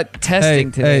 She got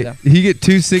testing today, though. You get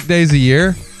 2 sick days a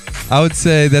year. I would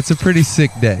say that's a pretty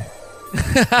sick day.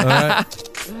 All right.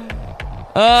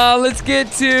 Let's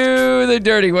get to the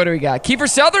dirty. What do we got? Kiefer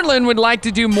Sutherland would like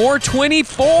to do more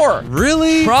 24.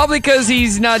 Really? Probably because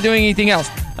he's not doing anything else.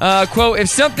 Quote, if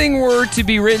something were to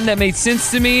be written that made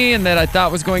sense to me and that I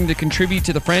thought was going to contribute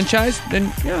to the franchise,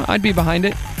 then yeah, I'd be behind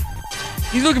it.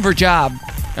 He's looking for a job,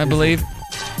 I believe.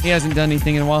 He hasn't done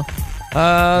anything in a while.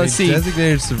 Let's see.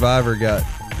 Designated Survivor got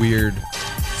weird.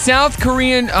 South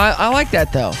Korean. I like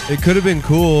that though. It could have been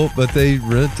cool, but they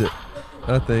ruined it.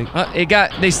 I think.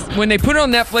 When they put it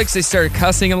on Netflix, they started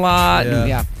cussing a lot.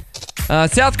 Yeah. And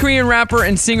South Korean rapper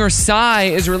and singer Psy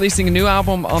is releasing a new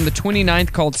album on the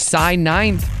 29th called Psy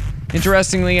 9th.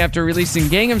 Interestingly, after releasing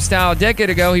Gangnam Style a decade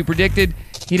ago, he predicted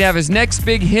he'd have his next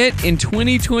big hit in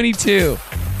 2022.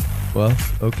 Well,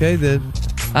 okay then.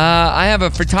 I have a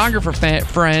photographer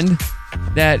friend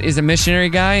that is a missionary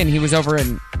guy, and he was over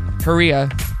in Korea,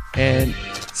 and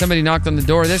somebody knocked on the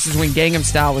door. This is when Gangnam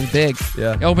Style was big.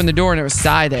 Yeah. He opened the door, and it was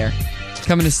Psy there,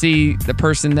 coming to see the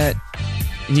person that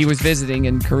he was visiting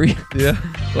in Korea. Yeah.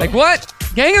 Like, what?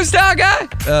 Gangnam Style guy?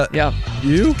 Yeah.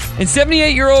 You? And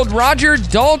 78-year-old Roger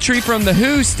Daltrey from The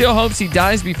Who still hopes he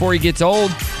dies before he gets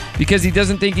old because he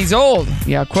doesn't think he's old.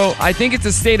 Yeah, quote, I think it's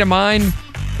a state of mind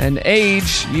and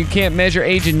age. You can't measure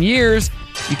age in years.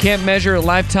 You can't measure a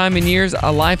lifetime in years.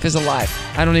 A life is a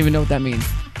life. I don't even know what that means.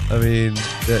 I mean,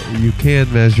 you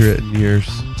can measure it in years.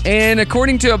 And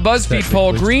according to a BuzzFeed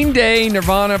poll, Green Day,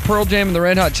 Nirvana, Pearl Jam, and the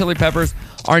Red Hot Chili Peppers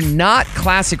are not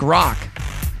classic rock.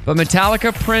 But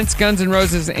Metallica, Prince, Guns N'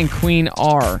 Roses, and Queen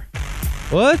are.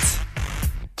 What?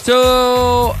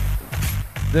 So,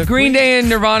 Green Day and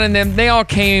Nirvana and them, they all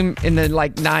came in the,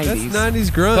 90s. That's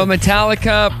 90s grunge. But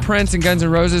Metallica, Prince, and Guns N'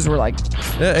 Roses were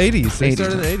 80s. They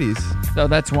started in the 80s. So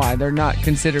that's why they're not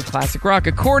considered classic rock,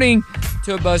 according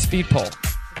to a BuzzFeed poll.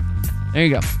 There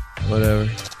you go. Whatever.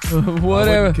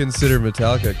 Whatever. I wouldn't consider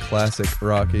Metallica classic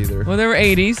rock either. Well, they were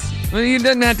 80s. Well, it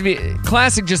doesn't have to be.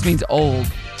 Classic just means old.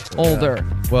 Older.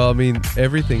 Yeah. Well, I mean,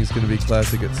 everything's going to be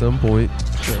classic at some point.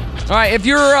 Sure. All right, if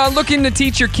you're looking to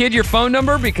teach your kid your phone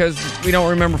number because we don't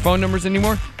remember phone numbers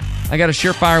anymore, I got a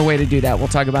surefire way to do that. We'll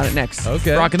talk about it next.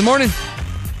 Okay. Brock in the Morning.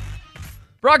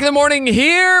 Brock in the Morning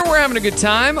here. We're having a good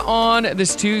time on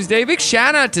this Tuesday. Big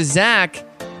shout out to Zach.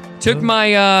 Took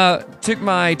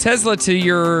my Tesla to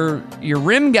your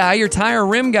rim guy, your tire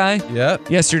rim guy. Yep.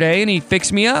 Yesterday, and he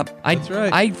fixed me up. That's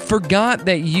right. I forgot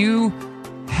that your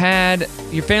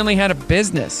family had a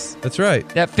business. That's right.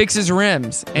 That fixes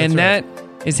rims, and that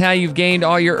is how you've gained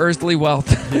all your earthly wealth.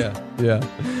 Yeah.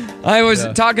 I was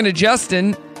talking to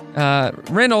Justin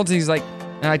Reynolds. He's like,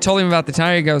 and I told him about the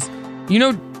tire. He goes,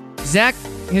 Zach,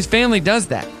 his family does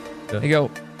that. Yeah. I go,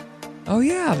 oh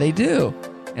yeah, they do.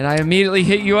 And I immediately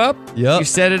hit you up. Yep. You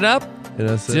set it up.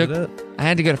 And I set it up. I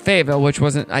had to go to Fayetteville, which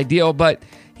wasn't ideal, but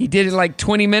he did it like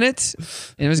 20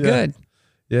 minutes, and it was good.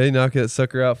 Yeah, he knocked that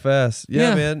sucker out fast.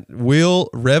 Yeah, man. Wheel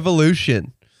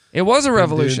revolution. It was a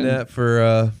revolution. Been doing that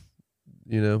for,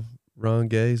 Ron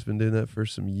Gay's been doing that for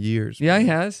some years. Yeah, he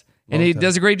has. And he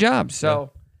does a great job.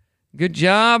 So, good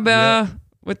job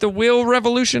with the wheel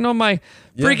revolution on my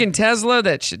freaking Tesla.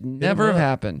 That should never have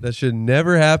happened. That should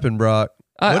never happen, Brock.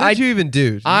 What did you even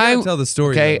do? You gotta tell the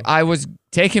story. Okay, though. I was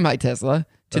taking my Tesla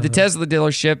to the Tesla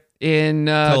dealership in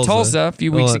Tulsa a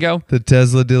few weeks ago. The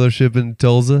Tesla dealership in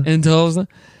Tulsa?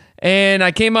 And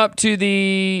I came up to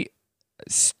the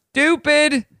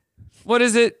stupid, what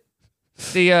is it?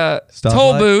 The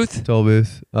toll booth. Toll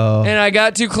booth. Oh. And I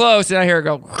got too close, and I hear it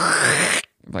go.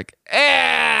 I'm like,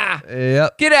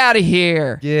 Yep. Get out of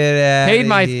here. Get out. Paid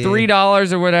my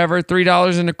 $3 or whatever,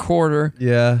 $3.25.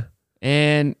 Yeah.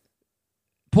 And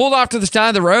pulled off to the side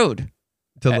of the road.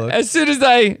 To look. As soon as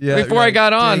before I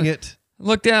got on, dang it.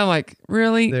 looked down, like,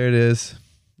 really? There it is.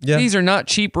 Yeah. These are not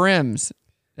cheap rims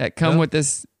that come with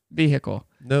this vehicle.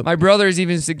 Nope. My brother has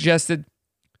even suggested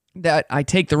that I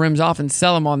take the rims off and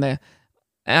sell them on the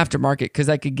aftermarket because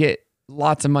I could get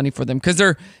lots of money for them because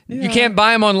you can't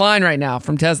buy them online right now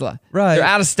from Tesla. Right. They're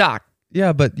out of stock.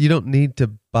 Yeah, but you don't need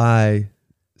to buy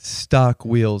stock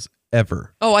wheels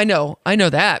ever. Oh, I know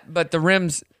that. But the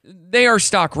rims, they are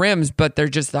stock rims, but they're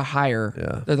just the higher.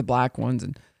 Yeah. They're the black ones,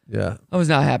 and yeah, I was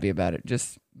not happy about it.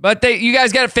 But you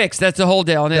guys got it fixed. That's the whole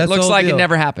deal, and it looks like it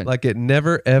never happened. Like it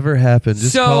never ever happened.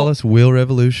 Just So- call us Wheel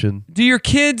Revolution. Do your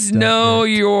kids know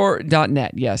your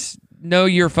 .net? Yes. Know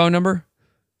your phone number?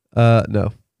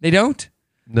 No, They don't?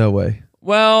 no way.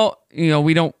 Well,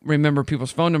 we don't remember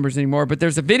people's phone numbers anymore, but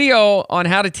there's a video on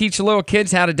how to teach little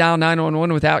kids how to dial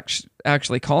 911 without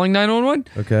actually calling 911.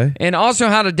 Okay. And also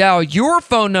how to dial your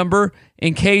phone number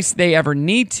in case they ever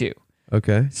need to.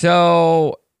 Okay.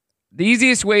 So the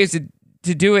easiest way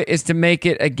to do it is to make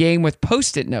it a game with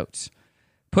Post-it notes.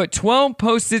 Put 12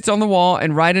 Post-its on the wall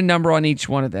and write a number on each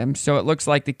one of them so it looks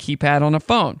like the keypad on a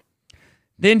phone.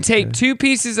 Then tape 2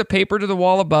 pieces of paper to the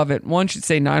wall above it. One should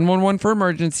say 911 for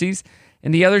emergencies,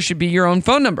 and the other should be your own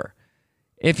phone number.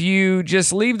 If you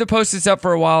just leave the Post-its up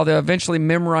for a while, they'll eventually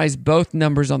memorize both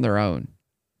numbers on their own.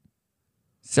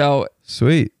 So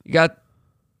sweet.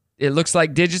 It looks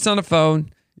like digits on a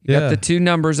phone. You got the 2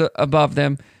 numbers above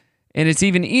them. And it's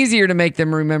even easier to make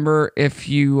them remember if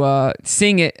you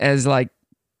sing it as like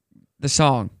the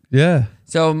song. Yeah.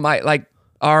 So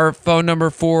our phone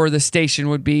number for the station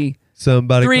would be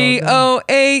Somebody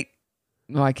 308.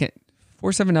 No, I can't.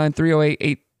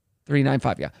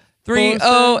 479-308-8395. Yeah.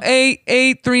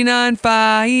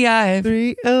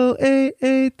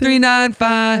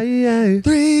 308-8395. 308-8395.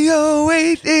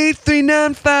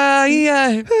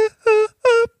 308-8395.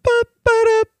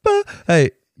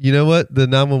 Hey, you know what the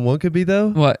 911 could be though?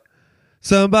 What?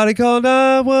 Somebody call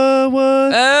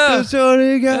 911. Oh,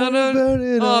 shorty got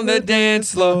burning on the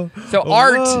dance floor. So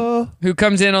Art, who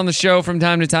comes in on the show from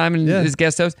time to time and is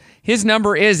guest host, his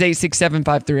number is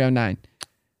 867-5309.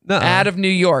 Out of New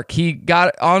York. He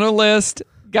got on a list,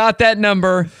 got that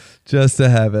number. Just to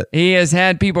have it. He has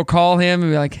had people call him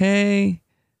and be like, hey,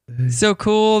 so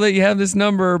cool that you have this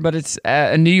number, but it's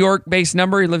a New York-based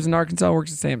number. He lives in Arkansas,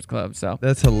 works at Sam's Club. So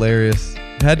that's hilarious.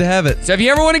 Had to have it. So if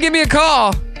you ever want to give me a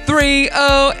call,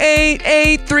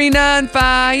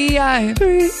 308-8395.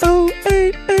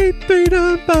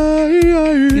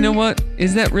 308-8395. You know what?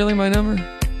 Is that really my number?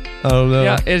 I don't know.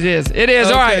 Yeah, it is. It is.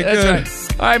 Okay, all right. That's good. right.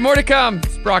 All right, more to come.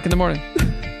 It's Brock in the morning.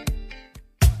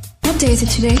 What day is it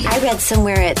today? I read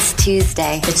somewhere it's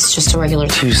Tuesday. It's just a regular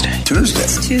Tuesday.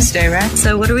 It's Tuesday, right?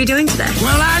 So what are we doing today?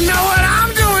 Well, I know what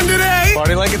I'm doing today.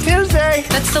 Party like a Tuesday.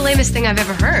 That's the lamest thing I've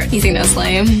ever heard. You think that's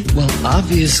lame? Well,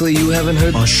 obviously you haven't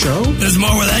heard A show? There's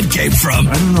more where that came from.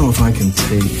 I don't know if I can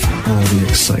take all the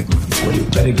excitement. So you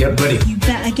better get ready. You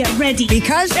better get ready.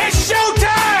 Because it's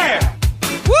showtime.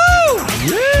 Woo!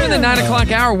 For the 9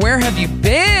 o'clock hour, where have you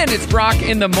been? It's Brock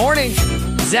in the morning.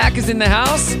 Zach is in the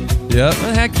house. Yep. Where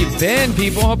the heck you been,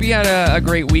 people? Hope you had a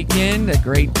great weekend, a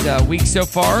great week so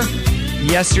far.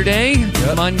 Yesterday,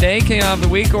 Monday, came out of the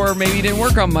week, or maybe you didn't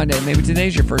work on Monday. Maybe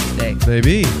today's your first day.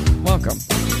 Maybe. Welcome.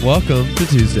 Welcome to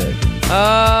Tuesday.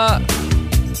 Well,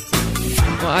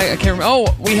 I can't remember.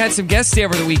 Oh, we had some guests stay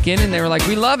over the weekend, and they were like,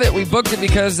 we love it. We booked it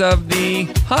because of the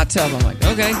hot tub. I'm like,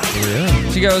 okay.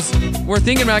 Yeah. She goes, we're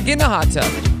thinking about getting a hot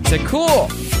tub. I said, cool.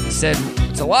 I said,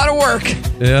 it's a lot of work.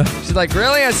 Yeah. She's like,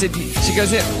 really? I said, she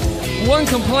goes, yeah. One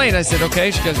complaint. I said,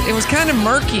 okay. She goes, it was kind of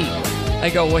murky. I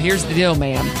go, well, here's the deal,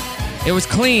 ma'am. It was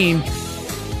clean.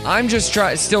 I'm just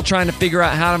still trying to figure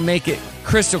out how to make it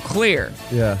crystal clear.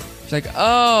 Yeah. She's like,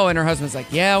 oh, and her husband's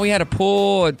like, yeah, we had a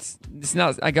pool. It's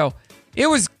not. I go, it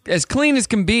was as clean as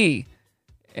can be,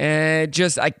 and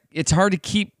it's hard to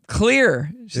keep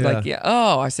clear. She's like, yeah.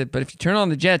 Oh, I said, but if you turn on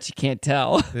the jets, you can't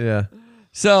tell. Yeah.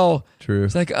 So true.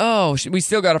 It's like, oh, we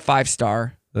still got a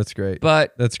 5-star. That's great.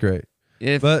 But that's great.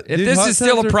 If dude, this hot is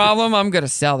still tubs a are problem, I'm gonna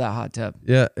sell that hot tub.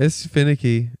 Yeah, it's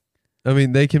finicky. I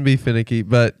mean, they can be finicky,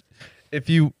 but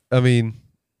you kind of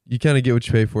get what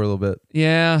you pay for a little bit.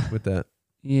 Yeah. With that.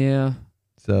 Yeah.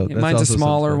 So yeah, mine's a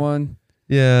smaller one.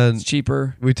 Yeah, it's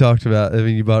cheaper. We talked about. I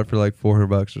mean, you bought it for like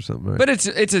 $400 or something, right? But it's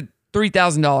a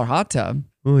 $3,000 hot tub.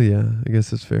 Oh yeah, I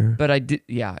guess that's fair. But I did.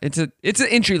 Yeah, it's an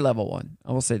entry level one.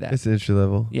 I will say that. It's entry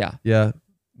level. Yeah. Yeah.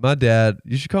 My dad.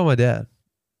 You should call my dad.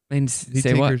 And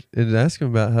say what? And ask him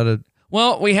about how to.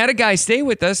 Well, we had a guy stay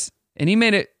with us, and he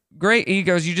made it great. He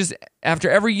goes, you just after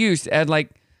every use, add like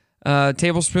a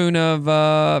tablespoon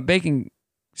of baking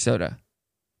soda,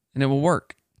 and it will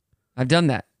work. I've done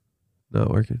that. Not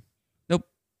working. Nope.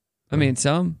 I mean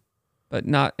some, but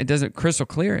not. It doesn't crystal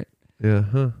clear it. Yeah.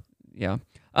 Huh. Yeah.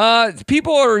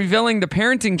 People are revealing the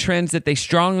parenting trends that they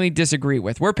strongly disagree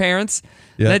with. We're parents.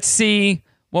 Yeah. Let's see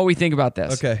what we think about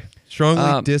this. Okay.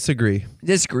 Strongly disagree.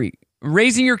 Disagree.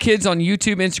 Raising your kids on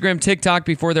YouTube, Instagram, TikTok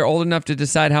before they're old enough to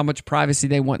decide how much privacy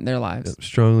they want in their lives.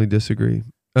 Strongly disagree.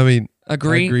 I mean,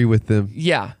 agree. I agree with them.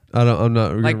 Yeah. I'm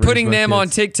not like putting them on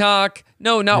TikTok.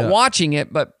 No, not watching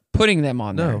it, but putting them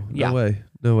on there. No way.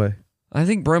 No way. I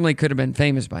think Brimley could have been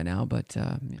famous by now, but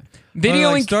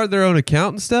videoing like start their own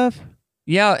account and stuff.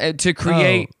 Yeah, to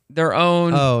create their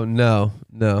own. Oh no.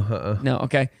 No.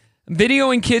 Okay.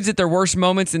 Videoing kids at their worst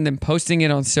moments and then posting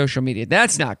it on social media.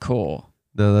 That's not cool.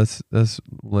 No, that's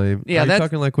lame. Yeah, Are you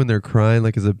talking like when they're crying,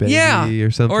 like as a baby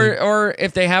or something. Or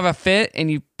if they have a fit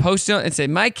and you post it and say,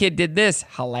 "My kid did this,"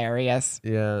 hilarious.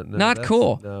 Yeah, no, not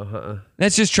cool. No,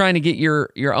 That's just trying to get your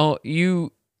own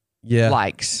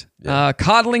likes. Yeah.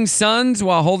 Coddling sons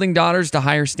while holding daughters to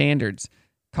higher standards.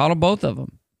 Coddle both of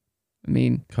them. I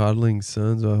mean, coddling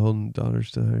sons while holding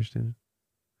daughters to higher standards.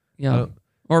 Yeah,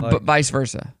 or vice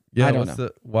versa. Yeah, I don't know.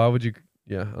 Why would you?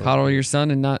 Yeah, coddle your son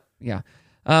and not. Yeah.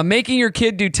 Making your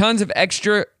kid do tons of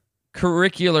extra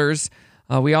curriculars.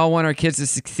 We all want our kids to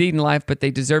succeed in life, but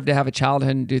they deserve to have a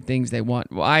childhood and do things they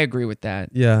want. Well, I agree with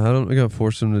that. Yeah, I gotta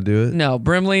force them to do it. No,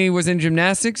 Brimley was in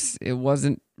gymnastics. It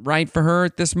wasn't right for her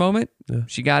at this moment. Yeah.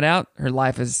 She got out. Her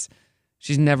life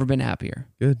she's never been happier.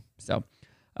 Good. So,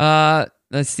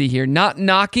 let's see here. Not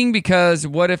knocking because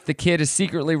what if the kid is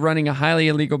secretly running a highly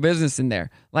illegal business in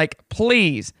there? Like,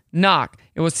 please knock.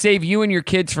 It will save you and your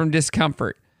kids from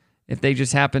discomfort if they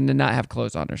just happen to not have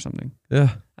clothes on or something.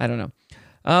 Yeah. I don't know.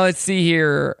 Let's see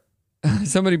here.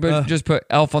 Somebody just put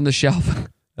Elf on the Shelf.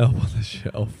 Elf on the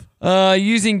Shelf.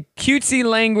 Using cutesy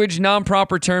language,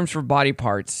 non-proper terms for body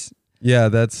parts. Yeah,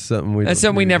 that's something we. That's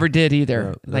something we never did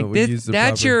either. No, we use the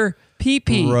that's proper- your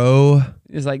pee-pee. Bro.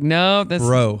 It's like, no, that's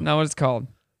not what it's called.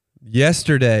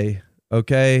 Yesterday,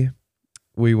 okay,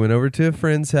 we went over to a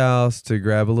friend's house to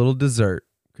grab a little dessert.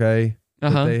 Okay,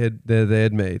 that they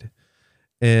had made,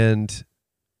 and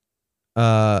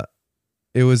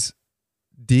it was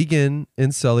Deegan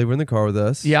and Sully were in the car with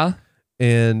us. Yeah,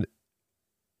 and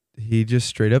he just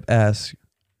straight up asked,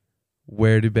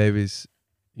 "Where do babies,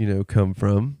 come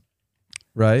from?"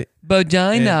 Right?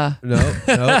 Vagina. And,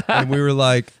 no. And we were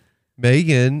like,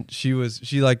 Megan, she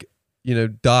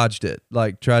dodged it,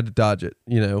 like tried to dodge it,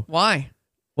 Why?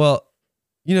 Well,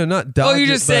 not dodge it. Oh, you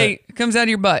just say it comes out of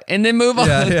your butt and then move on.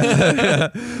 Yeah.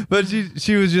 But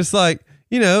she was just like,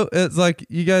 it's like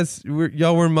you guys,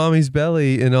 y'all were in mommy's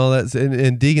belly and all that.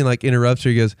 And Deegan like interrupts her.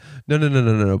 He goes,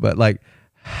 no. But like,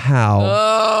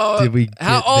 how did we get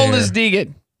How old there? is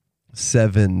Deegan?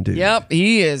 7, dude. Yep,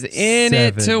 he is in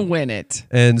it to win it.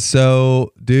 And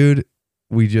so, dude,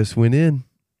 we just went in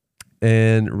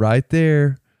and right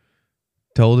there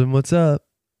told him what's up.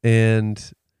 And,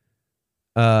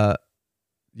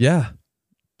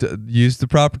 used the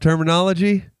proper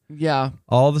terminology. Yeah.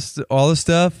 All the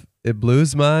stuff. It blew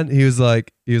his mind. He was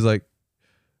like,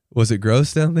 was it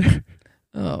gross down there?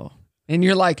 Oh. And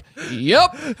you're like, yep,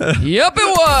 it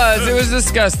was. It was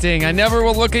disgusting. I never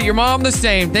will look at your mom the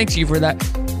same. Thanks for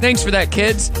that,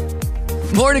 kids.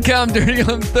 More to come during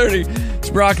 11:30. It's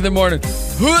Brock in the morning.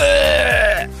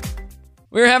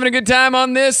 We're having a good time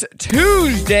on this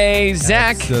Tuesday.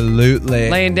 Zach. Absolutely.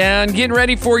 Laying down, getting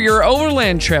ready for your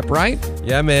overland trip, right?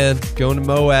 Yeah, man. Going to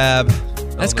Moab.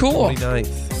 That's cool.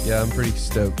 29th. Yeah, I'm pretty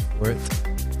stoked for it.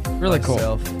 Really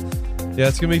myself. Yeah,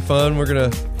 it's going to be fun. We're going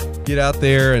to get out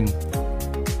there and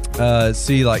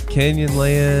see like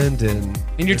Canyonland and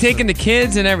you're taking the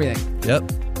kids and everything.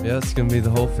 Yep. Yeah, it's gonna be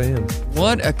the whole fam.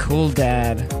 What a cool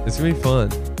dad. It's gonna be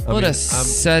fun. I'm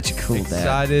such a cool dad.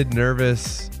 Excited,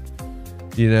 nervous,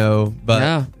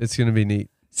 but it's gonna be neat.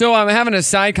 So I'm having a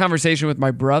side conversation with my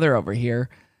brother over here.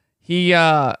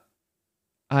 I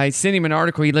sent him an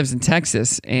article. He lives in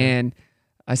Texas, and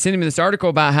I sent him this article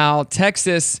about how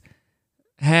Texas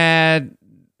had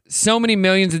so many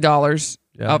millions of dollars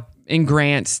up in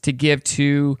grants to give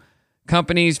to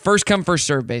companies, first come, first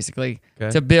serve, basically,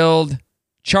 to build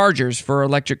chargers for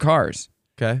electric cars.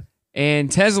 Okay.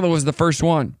 And Tesla was the first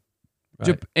one.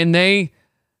 Right. And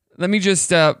let me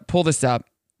just pull this up.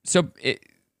 So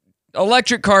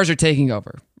electric cars are taking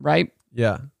over, right?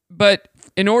 Yeah. But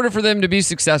in order for them to be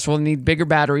successful, they need bigger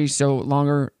batteries, so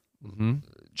longer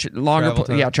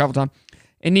travel time,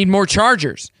 and need more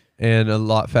chargers. And a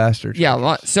lot faster.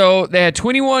 Yeah. So they had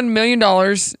 $21 million,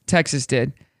 Texas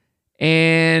did.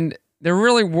 And there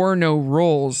really were no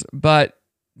rules, but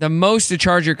the most a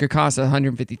charger could cost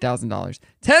 $150,000.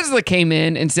 Tesla came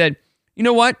in and said, you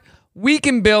know what? We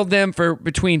can build them for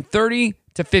between $30,000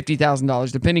 to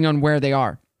 $50,000, depending on where they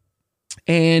are.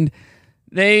 And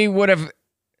they would have...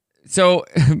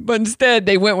 but instead,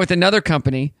 they went with another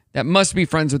company that must be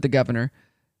friends with the governor.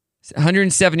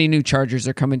 170 new chargers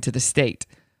are coming to the state.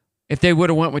 If they would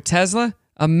have went with Tesla,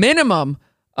 a minimum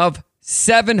of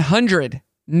 700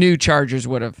 new chargers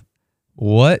would have.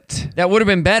 What? That would have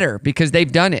been better because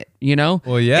they've done it,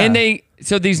 Well, yeah. And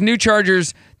so these new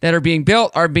chargers that are being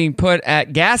built are being put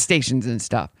at gas stations and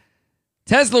stuff.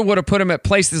 Tesla would have put them at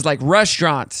places like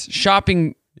restaurants,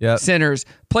 shopping centers,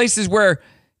 places where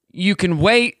you can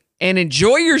wait and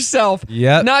enjoy yourself,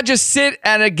 not just sit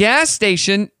at a gas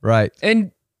station, right?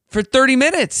 And for 30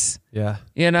 minutes. Yeah.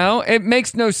 It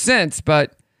makes no sense,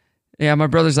 but yeah, my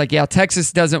brother's like, yeah,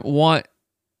 Texas doesn't want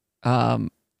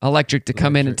electric to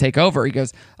come in and take over. He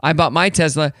goes, I bought my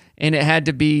Tesla and it had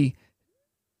to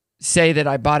say that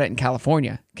I bought it in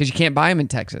California because you can't buy them in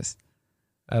Texas.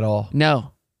 At all.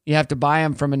 No, you have to buy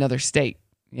them from another state.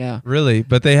 Yeah. Really?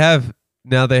 But they have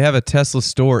a Tesla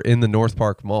store in the North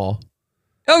Park Mall.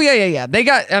 Oh, yeah. They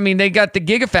got the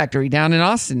Gigafactory down in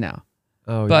Austin now.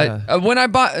 Oh, but when I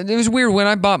bought, it was weird. When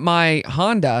I bought my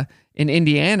Honda in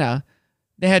Indiana,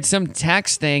 they had some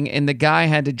tax thing, and the guy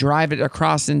had to drive it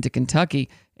across into Kentucky,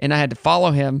 and I had to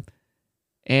follow him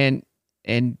and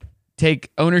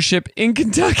take ownership in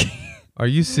Kentucky. Are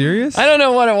you serious? I don't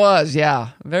know what it was. Yeah,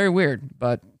 very weird.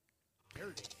 But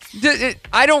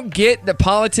I don't get the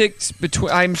politics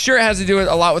between. I'm sure it has to do with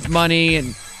a lot with money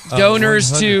and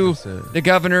donors to the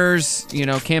governor's,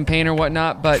 campaign or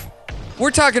whatnot. But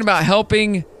we're talking about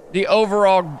helping the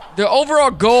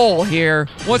overall goal here.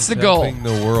 What's the goal? Helping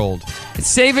the world. It's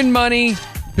saving money,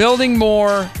 building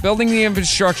more, building the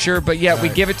infrastructure, but yet we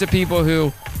give it to people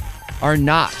who are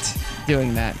not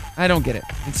doing that. I don't get it.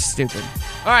 It's stupid.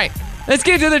 All right, let's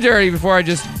get to the dirty before I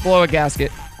just blow a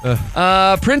gasket.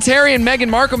 Prince Harry and Meghan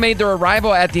Markle made their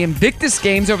arrival at the Invictus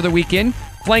Games over the weekend,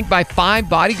 flanked by 5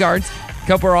 bodyguards. The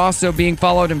couple are also being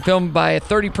followed and filmed by a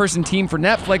 30-person team for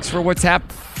Netflix for what's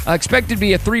expected to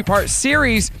be a 3-part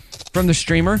series from the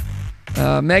streamer.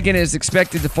 Meghan is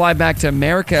expected to fly back to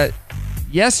America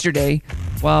yesterday,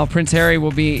 while Prince Harry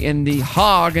will be in The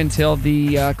Hague until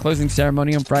the closing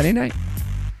ceremony on Friday night.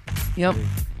 Yep.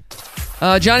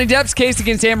 Johnny Depp's case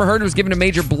against Amber Heard was given a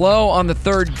major blow on the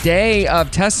 3rd day of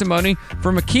testimony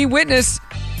from a key witness.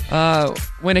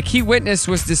 When a key witness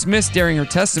was dismissed during her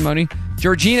testimony,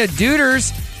 Georgina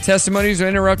Duder's testimonies were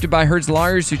interrupted by Heard's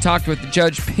lawyers, who talked with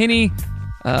Judge Penny,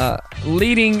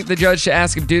 leading the judge to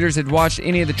ask if Duders had watched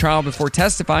any of the trial before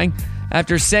testifying.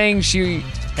 After saying she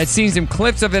had seen some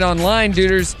clips of it online,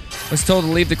 Duders was told to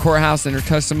leave the courthouse and her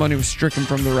testimony was stricken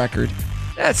from the record.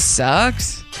 That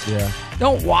sucks. Yeah.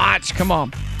 Don't watch. Come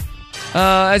on.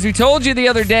 As we told you the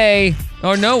other day,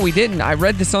 or no, we didn't. I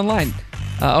read this online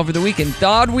over the weekend.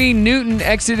 Dodwy Newton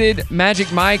exited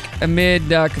Magic Mike amid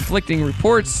conflicting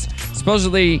reports.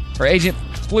 Supposedly, her agent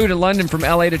flew to London from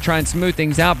LA to try and smooth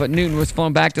things out, but Newton was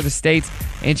flown back to the States,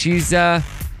 and she's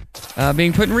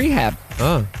being put in rehab.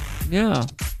 Oh. Yeah.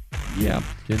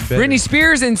 Britney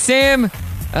Spears and Sam,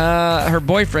 her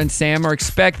boyfriend Sam, are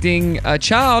expecting a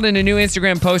child. In a new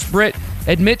Instagram post, Britt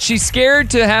admits she's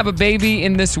scared to have a baby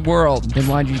in this world. Then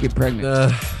why did you get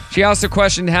pregnant? She also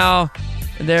questioned how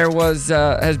there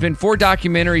has been 4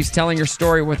 documentaries telling her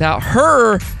story without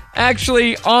her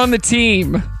actually on the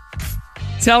team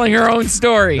telling her own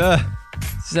story.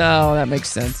 So that makes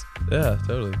sense. Yeah,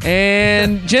 totally.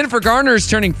 And Jennifer Garner is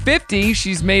turning 50.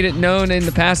 She's made it known in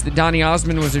the past that Donny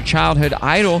Osmond was her childhood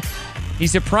idol. He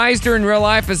surprised her in real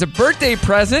life as a birthday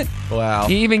present. Wow.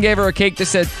 He even gave her a cake that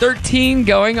said 13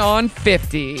 going on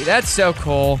 50. That's so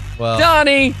cool. Well,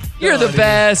 Donnie, you're the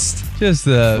best. Just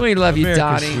we love you, America's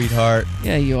Donnie. sweetheart.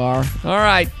 Yeah, you are. All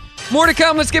right. More to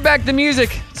come. Let's get back to the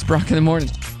music. It's Brock in the morning.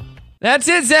 That's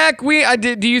it, Zach.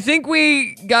 Do you think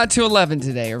we got to 11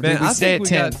 today, or did we stay at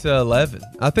 10? I think we got to 11.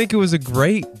 I think it was a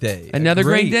great day. Another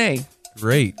great day.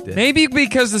 Great day. Maybe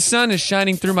because the sun is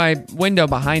shining through my window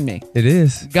behind me. It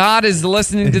is. God is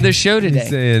listening to this show today. He's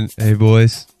saying, hey,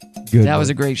 boys. Good That one. was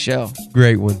a great show.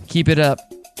 Great one. Keep it up.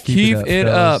 Keep it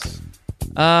up. fellas.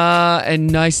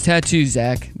 And nice tattoo,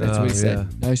 Zach. That's what he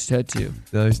said. Nice tattoo.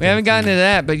 We haven't gotten to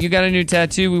that, but you got a new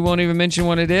tattoo. We won't even mention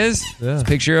what it is. Yeah. It's a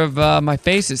picture of my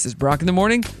face. It says Brock in the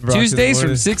morning. Brock Tuesdays in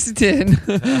the from morning. 6 to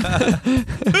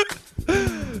 10.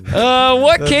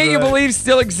 What That's can't you right. believe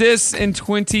still exists in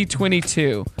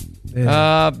 2022?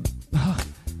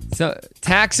 So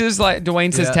taxes, like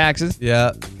Dwayne says, Yeah. taxes.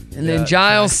 Yeah. And then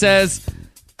Giles says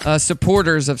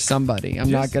supporters of somebody. I'm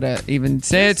not going to even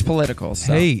say it's political.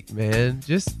 So. Hate, man.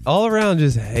 Just all around,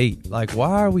 just hate. Like,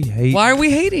 why are we hating? Why are we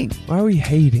hating? Why are we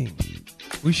hating?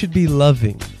 We should be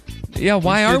loving. Yeah,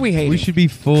 why are we hating? We should be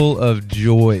full of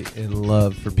joy and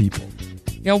love for people.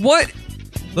 Yeah, what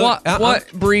Look,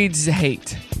 what breeds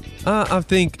hate? I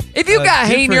think If you got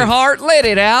hate in your heart, let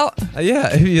it out.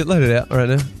 Yeah, if you let it out right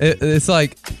now. It's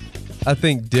like, I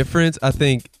think difference. I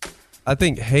think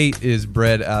hate is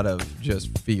bred out of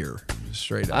just fear, just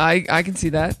straight up. I can see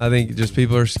that. I think just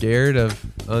people are scared of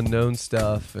unknown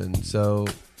stuff, and so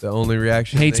the only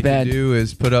reaction Hate's they bad. can do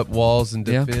is put up walls and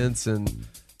Yeah. defense, and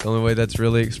the only way that's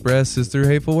really expressed is through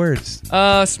hateful words.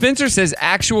 Spencer says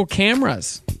actual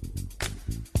cameras.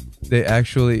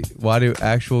 Why do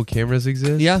actual cameras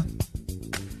exist? Yeah.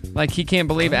 Like he can't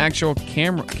believe actual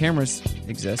cameras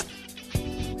exist.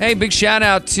 Hey, big shout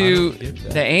out to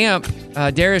the AMP.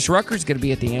 Darius Rucker's going to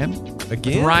be at the AMP.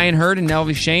 Again? With Ryan Hurd and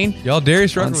Nelvy Shane. Y'all,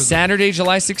 Darius Rucker on was Saturday,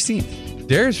 July 16th.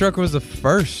 Darius Rucker was the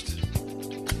first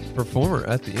performer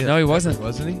at the end. No, he wasn't.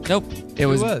 Wasn't he? Nope. It Who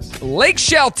was was? Blake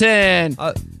Shelton.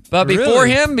 But before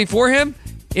really? him,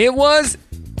 it was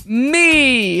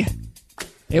me.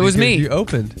 It was me. You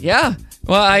opened. Yeah.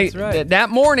 Well, that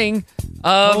morning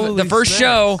of Holy the first smacks.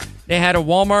 show, they had a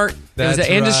Walmart. It was That's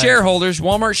in the right. shareholders,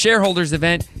 Walmart shareholders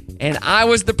event, and I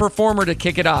was the performer to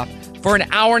kick it off for an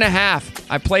hour and a half.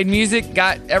 I played music,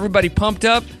 got everybody pumped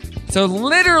up. So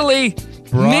literally,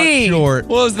 Brock me Short.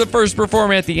 was the first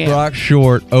performer at the AMP. Brock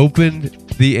Short opened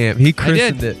the AMP. He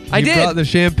christened did. it. I He did. brought the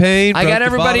champagne. I broke got the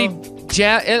everybody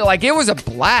bottle. it was a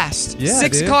blast. Yeah,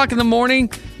 6 dude. o'clock in the morning,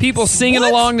 people singing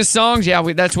along the songs. Yeah,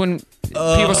 that's when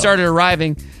people started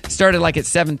arriving. Started like at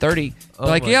 7:30. Oh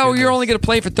Like, my yeah, well, you're goodness. only going to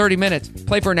play for 30 minutes.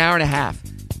 Play for an hour and a half.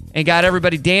 and got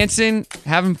everybody dancing,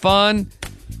 having fun.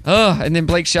 And then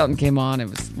Blake Shelton came on. It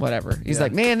was whatever. He's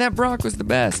like, man, that Brock was the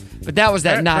best. But that was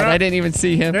that night. I didn't even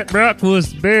see him. That Brock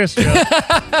was the best.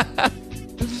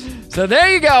 So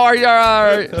there you go.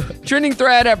 Our trending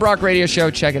thread at Brock Radio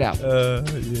Show. Check it out.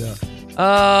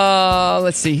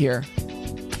 Let's see here.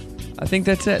 I think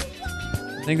that's it.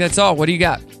 I think that's all. What do you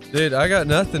got? Dude, I got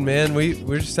nothing, man.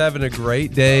 We're just having a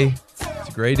great day. It's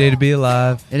a great day to be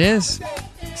alive. It is.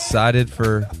 Excited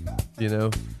for,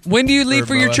 When do you leave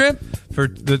for your trip? For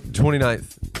the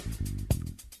 29th.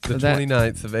 The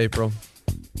 29th of April.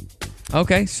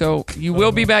 Okay, so you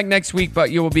will be back next week,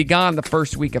 but you will be gone the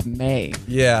first week of May.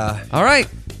 Yeah. All right.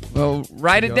 Well,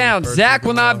 write it down. Zach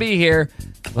will not be here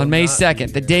on May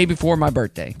 2nd, the day before my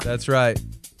birthday. That's right,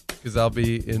 because I'll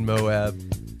be in Moab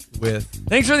with...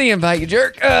 Thanks for the invite, you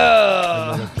jerk.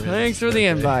 Thanks for the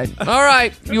invite. All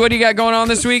right. What do you got going on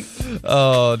this week?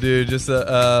 Oh, dude, just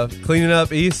cleaning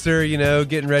up Easter,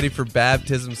 getting ready for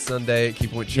Baptism Sunday at Key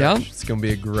Point Church. Yeah. It's going to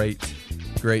be a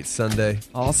great Sunday.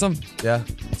 Awesome. Yeah.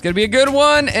 It's going to be a good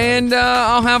one, and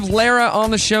I'll have Lara on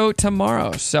the show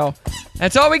tomorrow. So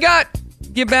that's all we got.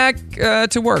 Get back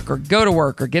to work or go to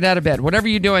work or get out of bed, whatever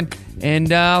you're doing,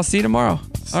 and I'll see you tomorrow.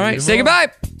 All right, say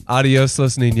goodbye. Adios,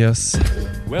 los niños.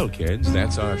 Well, kids,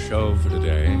 that's our show for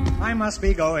today. I must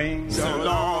be going. So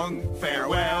long,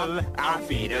 farewell, auf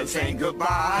Wiedersehen,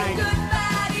 goodbye.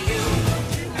 Goodbye to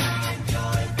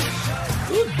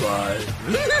you.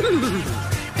 Goodbye.